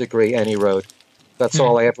lesser degree Annie Road. That's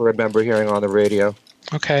all I ever remember hearing on the radio.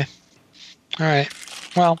 Okay. All right.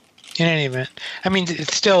 Well, in any event, I mean,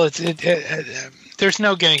 there's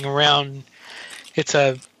no getting around. It's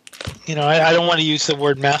a, I don't want to use the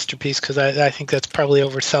word masterpiece because I think that's probably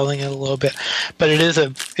overselling it a little bit, but it's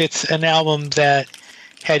an album that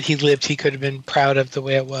had he lived, he could have been proud of the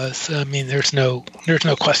way it was. I mean, there's no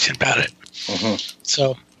question about it. Mm-hmm.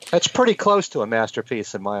 So that's pretty close to a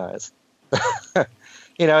masterpiece in my eyes.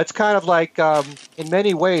 It's kind of like, in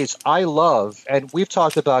many ways, I love, and we've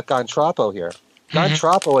talked about Gon Troppo here. Gon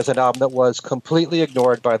Troppo is an album that was completely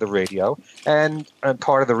ignored by the radio, and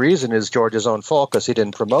part of the reason is George's own fault because he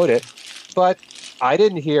didn't promote it. But I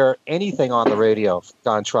didn't hear anything on the radio of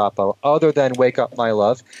Gon Troppo other than Wake Up My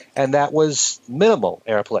Love, and that was minimal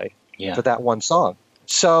airplay for that one song.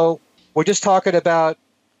 So we're just talking about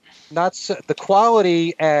the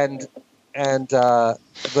quality and the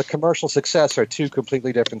commercial success are two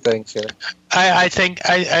completely different things here. I think,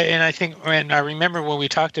 and I remember when we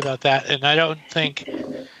talked about that, and I don't think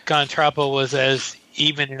Gon Troppo was as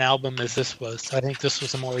even an album as this was. I think this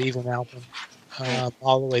was a more even album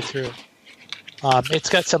all the way through. It's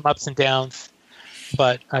got some ups and downs,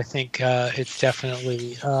 but I think it's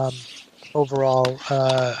definitely overall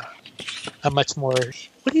a much more...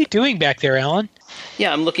 What are you doing back there, Alan?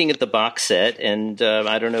 Yeah, I'm looking at the box set, and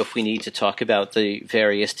I don't know if we need to talk about the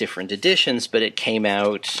various different editions, but it came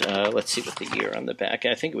out, let's see what the year on the back,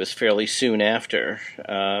 I think it was fairly soon after,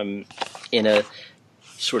 in a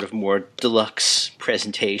sort of more deluxe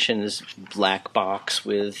presentation, this black box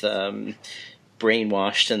with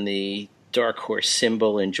Brainwashed and the Dark Horse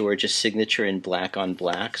symbol and George's signature in black on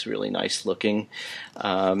black. It's really nice looking.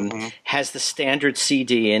 Has the standard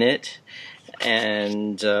CD in it,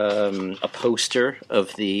 and a poster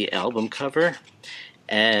of the album cover,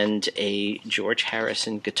 and a George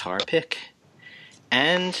Harrison guitar pick,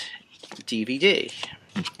 and DVD.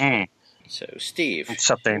 So, Steve.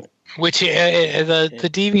 Something. Which the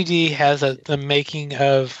DVD has the making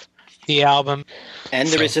of the album. And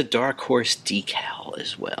there is a Dark Horse decal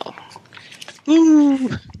as well.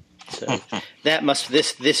 Ooh. So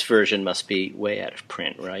this version must be way out of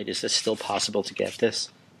print, right? Is this still possible to get this?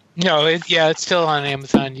 No, it's still on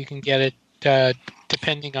Amazon. You can get it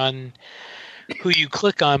depending on who you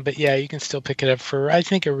click on, but yeah, you can still pick it up for, I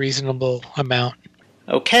think, a reasonable amount.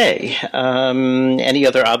 Okay. Any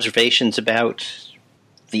other observations about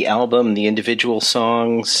the album, the individual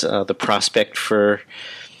songs, the prospect for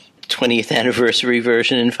 20th anniversary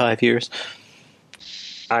version in 5 years?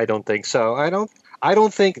 I don't think so. I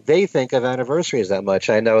don't think they think of anniversaries that much.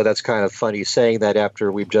 I know that's kind of funny saying that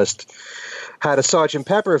after we've just had a Sgt.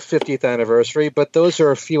 Pepper 50th anniversary, but those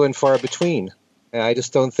are few and far between. And I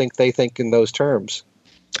just don't think they think in those terms.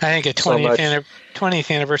 I think a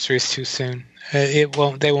 20th anniversary is too soon. They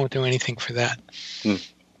won't do anything for that.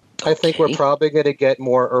 I think we're probably going to get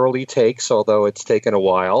more early takes, although it's taken a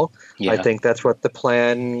while. Yeah. I think that's what the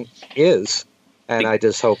plan is. And I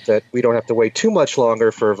just hope that we don't have to wait too much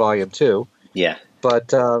longer for Volume 2. Yeah. But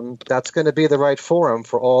that's going to be the right forum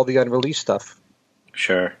for all the unreleased stuff.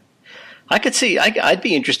 Sure. I could see, I'd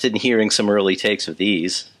be interested in hearing some early takes of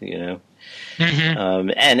these, you know.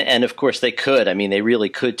 Mm-hmm. And of course they could. I mean, they really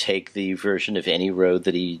could take the version of Any Road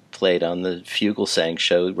that he played on the Fugelsang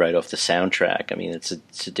show right off the soundtrack. I mean, it's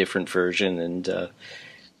a different version, and it'd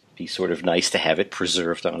be sort of nice to have it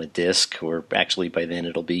preserved on a disc, or actually by then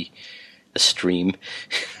it'll be a stream.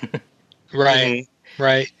 Right.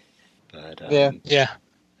 But, yeah.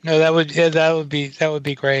 No, that would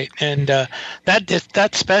be great. And that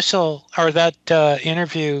special, or that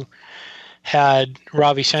interview had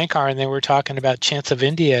Ravi Shankar, and they were talking about Chants of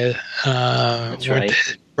India. That's right.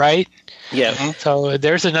 Right? Yeah. Mm-hmm. So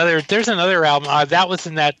there's another album that was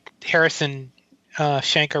in that Harrison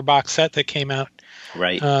Shankar box set that came out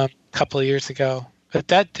a couple of years ago. But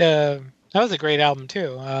that was a great album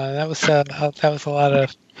too. That was a lot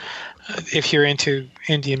of. If you're into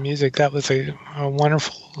Indian music, that was a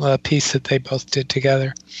wonderful piece that they both did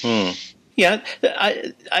together. Yeah,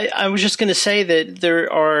 I was just going to say that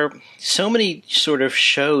there are so many sort of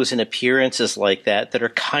shows and appearances like that are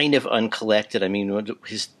kind of uncollected. I mean,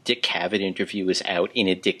 his Dick Cavett interview is out in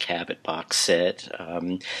a Dick Cavett box set.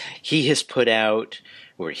 He has put out,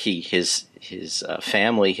 or his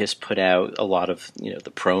family has put out a lot of, you know, the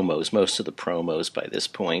promos, most of the promos by this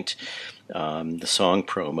point, the song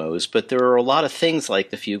promos. But there are a lot of things like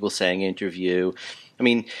the Fugelsang interview. I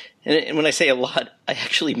mean, and when I say a lot, I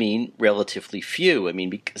actually mean relatively few. I mean,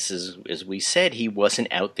 because as we said, he wasn't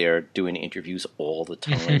out there doing interviews all the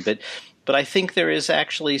time. Mm-hmm. But I think there is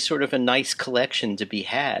actually sort of a nice collection to be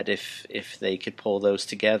had if they could pull those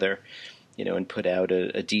together, you know, and put out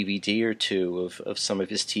a DVD or two of some of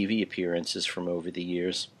his TV appearances from over the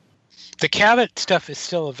years. The Cavett stuff is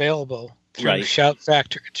still available through Shout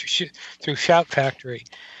Factory. Through Shout Factory,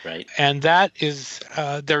 right? And that is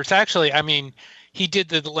there's actually, I mean, he did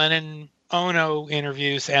the Lennon Ono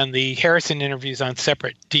interviews and the Harrison interviews on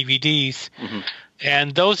separate DVDs,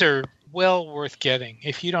 and those are well worth getting.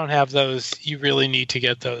 If you don't have those, you really need to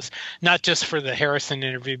get those. Not just for the Harrison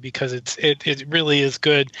interview, because it really is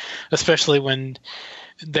good, especially when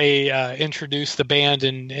they introduce the band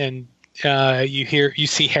and you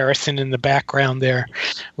see Harrison in the background there,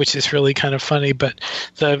 which is really kind of funny. But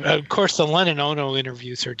of course the Lennon Ono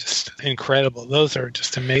interviews are just incredible. Those are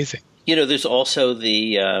just amazing. You know, there's also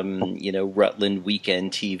the Rutland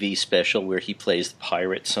Weekend TV special where he plays the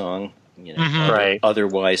pirate song. You know,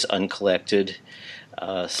 otherwise uncollected.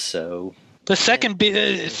 So the second,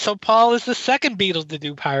 so Paul is the second Beatle to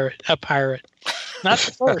do a pirate, not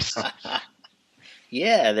the first.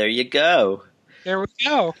 Yeah, there you go. There we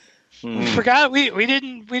go. We forgot we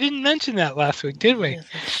didn't mention that last week, did we? Yeah,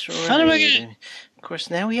 that's right. Of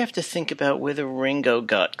course, now we have to think about whether Ringo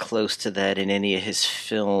got close to that in any of his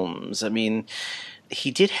films. I mean,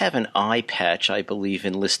 he did have an eye patch, I believe,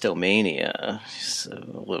 in Listomania.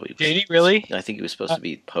 So, did he really? I think he was supposed to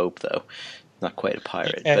be Pope, though. Not quite a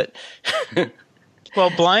pirate, but.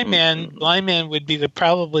 Well, Blind Man would be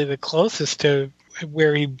probably the closest to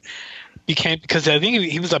where he became, because I think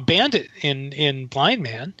he was a bandit in Blind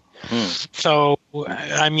Man. So,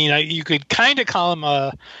 I mean, you could kind of call him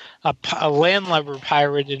a landlubber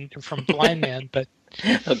pirate from Blind Man, but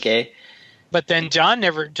okay. But then John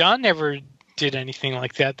never did anything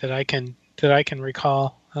like that I can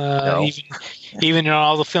recall. No. Even in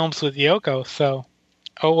all the films with Yoko. So,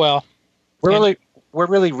 oh well. We're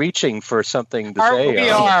really reaching for something to say. We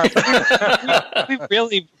are. we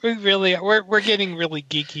really are. We're getting really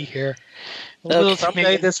geeky here.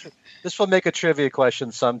 Someday this will make a trivia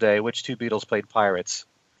question someday. Which two Beatles played pirates?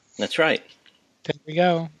 That's right. There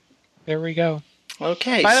we go.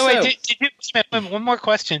 Okay. By the way, did you, one more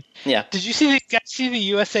question? Yeah. Did you see the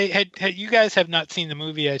USA? Had you guys have not seen the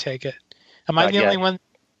movie? I take it. Am I the only one?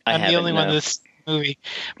 I'm the only one this movie.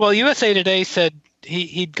 Well, USA Today said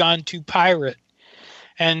he'd gone to pirate,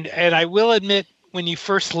 and I will admit, when you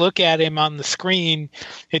first look at him on the screen,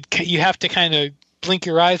 you have to kind of blink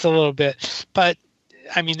your eyes a little bit. But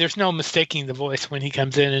I mean, there's no mistaking the voice when he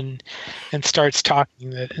comes in and starts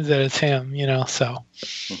talking that it's him, so.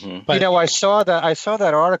 Mm-hmm. But, I saw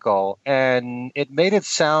that article, and it made it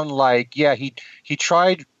sound like, he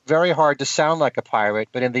tried very hard to sound like a pirate,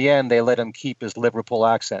 but in the end, they let him keep his Liverpool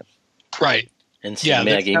accent. Right. And sing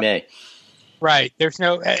Maggie May. Right. There's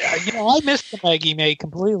no, I missed the Maggie May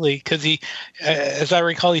completely because he, as I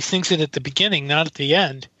recall, he sings it at the beginning, not at the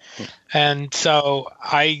end. And so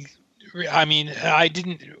I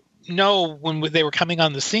didn't know when they were coming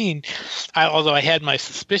on the scene, although I had my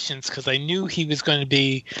suspicions because I knew he was going to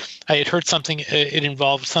be, I had heard something, it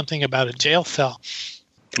involved something about a jail cell.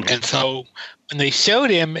 And so when they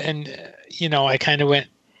showed him and, I kind of went,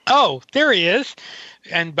 oh, there he is.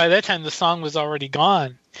 And by that time the song was already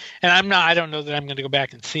gone. And I don't know that I'm going to go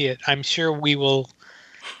back and see it. I'm sure we will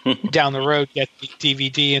down the road get the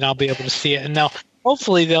DVD and I'll be able to see it. And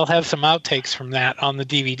hopefully they'll have some outtakes from that on the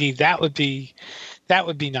DVD. That would be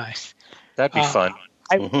nice. That'd be fun.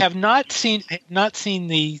 I have not seen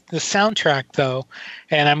the soundtrack though,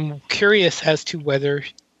 and I'm curious as to whether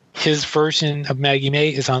his version of Maggie May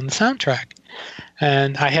is on the soundtrack.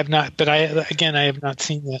 And I have not, but I have not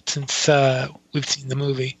seen that since we've seen the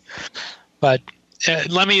movie. But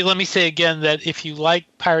let me say again that if you like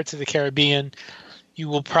Pirates of the Caribbean, you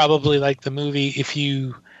will probably like the movie. If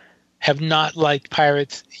you have not liked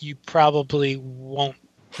Pirates, you probably won't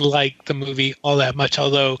like the movie all that much.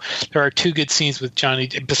 Although there are two good scenes with Johnny,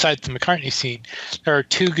 besides the McCartney scene, there are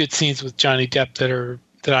two good scenes with Johnny Depp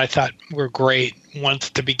that I thought were great. One's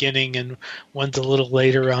at the beginning and one's a little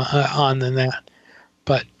later on than that.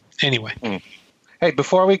 But anyway. Hey,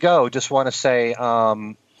 before we go, just want to say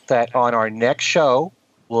that on our next show,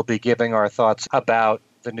 we'll be giving our thoughts about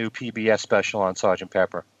the new PBS special on Sgt.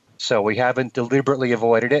 Pepper. So we haven't deliberately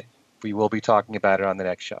avoided it. We will be talking about it on the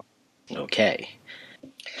next show.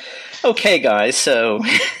 Okay, guys, so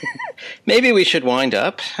maybe we should wind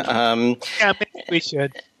up. Yeah, maybe we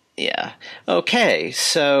should. Yeah. Okay,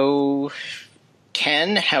 so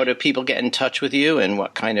Ken, how do people get in touch with you, and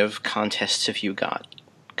what kind of contests have you got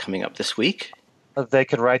coming up this week? They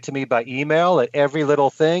can write to me by email at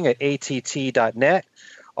everylittlething@att.net.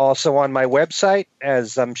 Also on my website,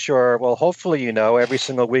 as I'm sure, well, hopefully you know, every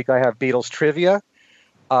single week I have Beatles trivia,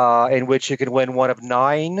 in which you can win one of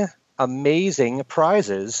 9 amazing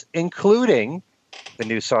prizes, including the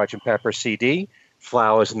new Sgt. Pepper CD,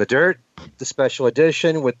 Flowers in the Dirt, the special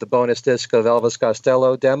edition with the bonus disc of Elvis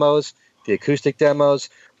Costello demos, the acoustic demos,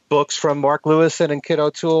 books from Mark Lewison and Kid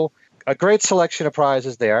O'Toole, a great selection of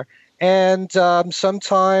prizes there. And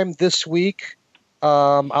sometime this week,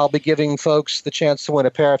 I'll be giving folks the chance to win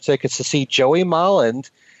a pair of tickets to see Joey Molland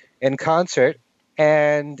in concert.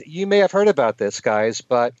 And you may have heard about this, guys,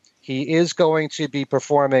 but he is going to be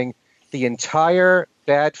performing the entire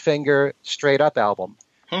Badfinger Straight Up album.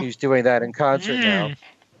 He's doing that in concert now.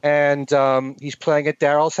 And he's playing at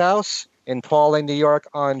Daryl's house in Pauling, New York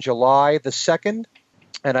on July the 2nd.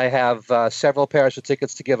 And I have several pairs of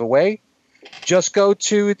tickets to give away. Just go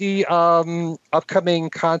to the upcoming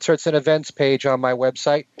concerts and events page on my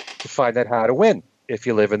website to find out how to win if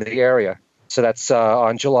you live in the area. So that's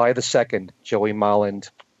on July the 2nd, Joey Molland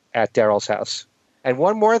at Daryl's house. And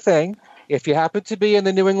one more thing, if you happen to be in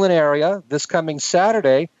the New England area, this coming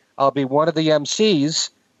Saturday, I'll be one of the MCs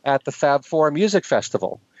at the Fab Four Music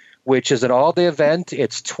Festival, which is an all-day event.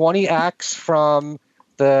 It's 20 acts from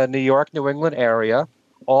the New York, New England area,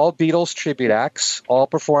 all Beatles tribute acts, all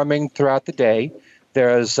performing throughout the day.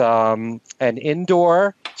 There's an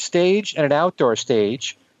indoor stage and an outdoor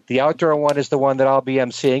stage. The outdoor one is the one that I'll be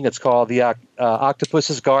emceeing. It's called the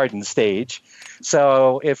Octopus's Garden stage.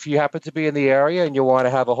 So if you happen to be in the area and you want to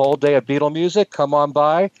have a whole day of Beatle music, come on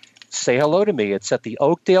by, say hello to me. It's at the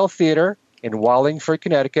Oakdale Theater in Wallingford,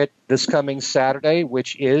 Connecticut, this coming Saturday,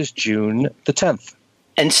 which is June the 10th.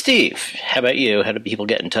 And Steve, how about you? How do people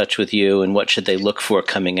get in touch with you, and what should they look for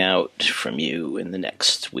coming out from you in the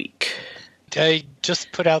next week? I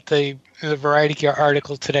just put out the Variety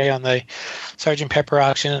article today on the Sgt. Pepper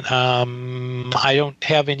auction. I don't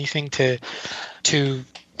have anything to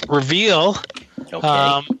reveal.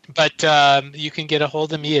 Okay. But you can get a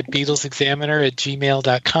hold of me at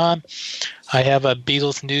BeatlesExaminer@gmail.com. I have a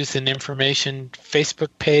Beatles News and Information Facebook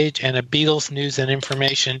page and a Beatles News and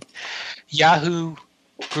Information Yahoo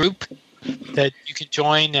group that you can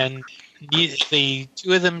join, and the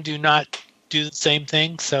two of them do not do the same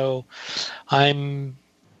thing. So I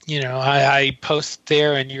post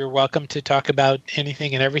there, and you're welcome to talk about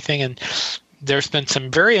anything and everything. And there's been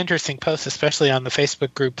some very interesting posts, especially on the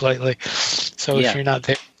Facebook group lately. So if you're not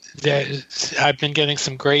there, I've been getting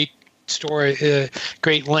some great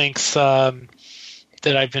great links.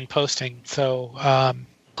 that I've been posting. So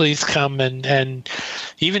please come and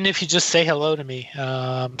even if you just say hello to me,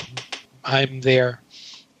 I'm there.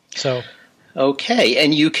 So. Okay,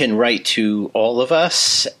 and you can write to all of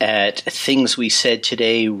us at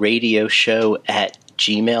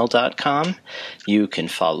thingswesaidtodayradioshow@gmail.com. You can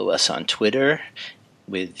follow us on Twitter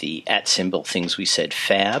with the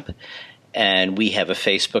 @thingswesaidfab. And we have a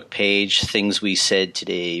Facebook page, Things We Said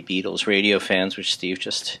Today Beatles Radio Fans, which Steve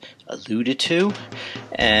just alluded to.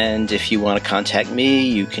 And if you want to contact me,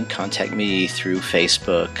 you can contact me through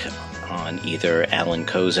Facebook on either Alan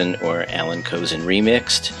Kozin or Alan Kozin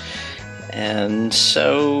Remixed. And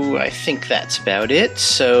so I think that's about it.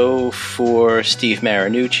 So for Steve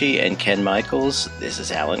Marinucci and Ken Michaels, this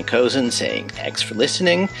is Alan Kozin saying thanks for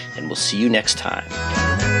listening, and we'll see you next time.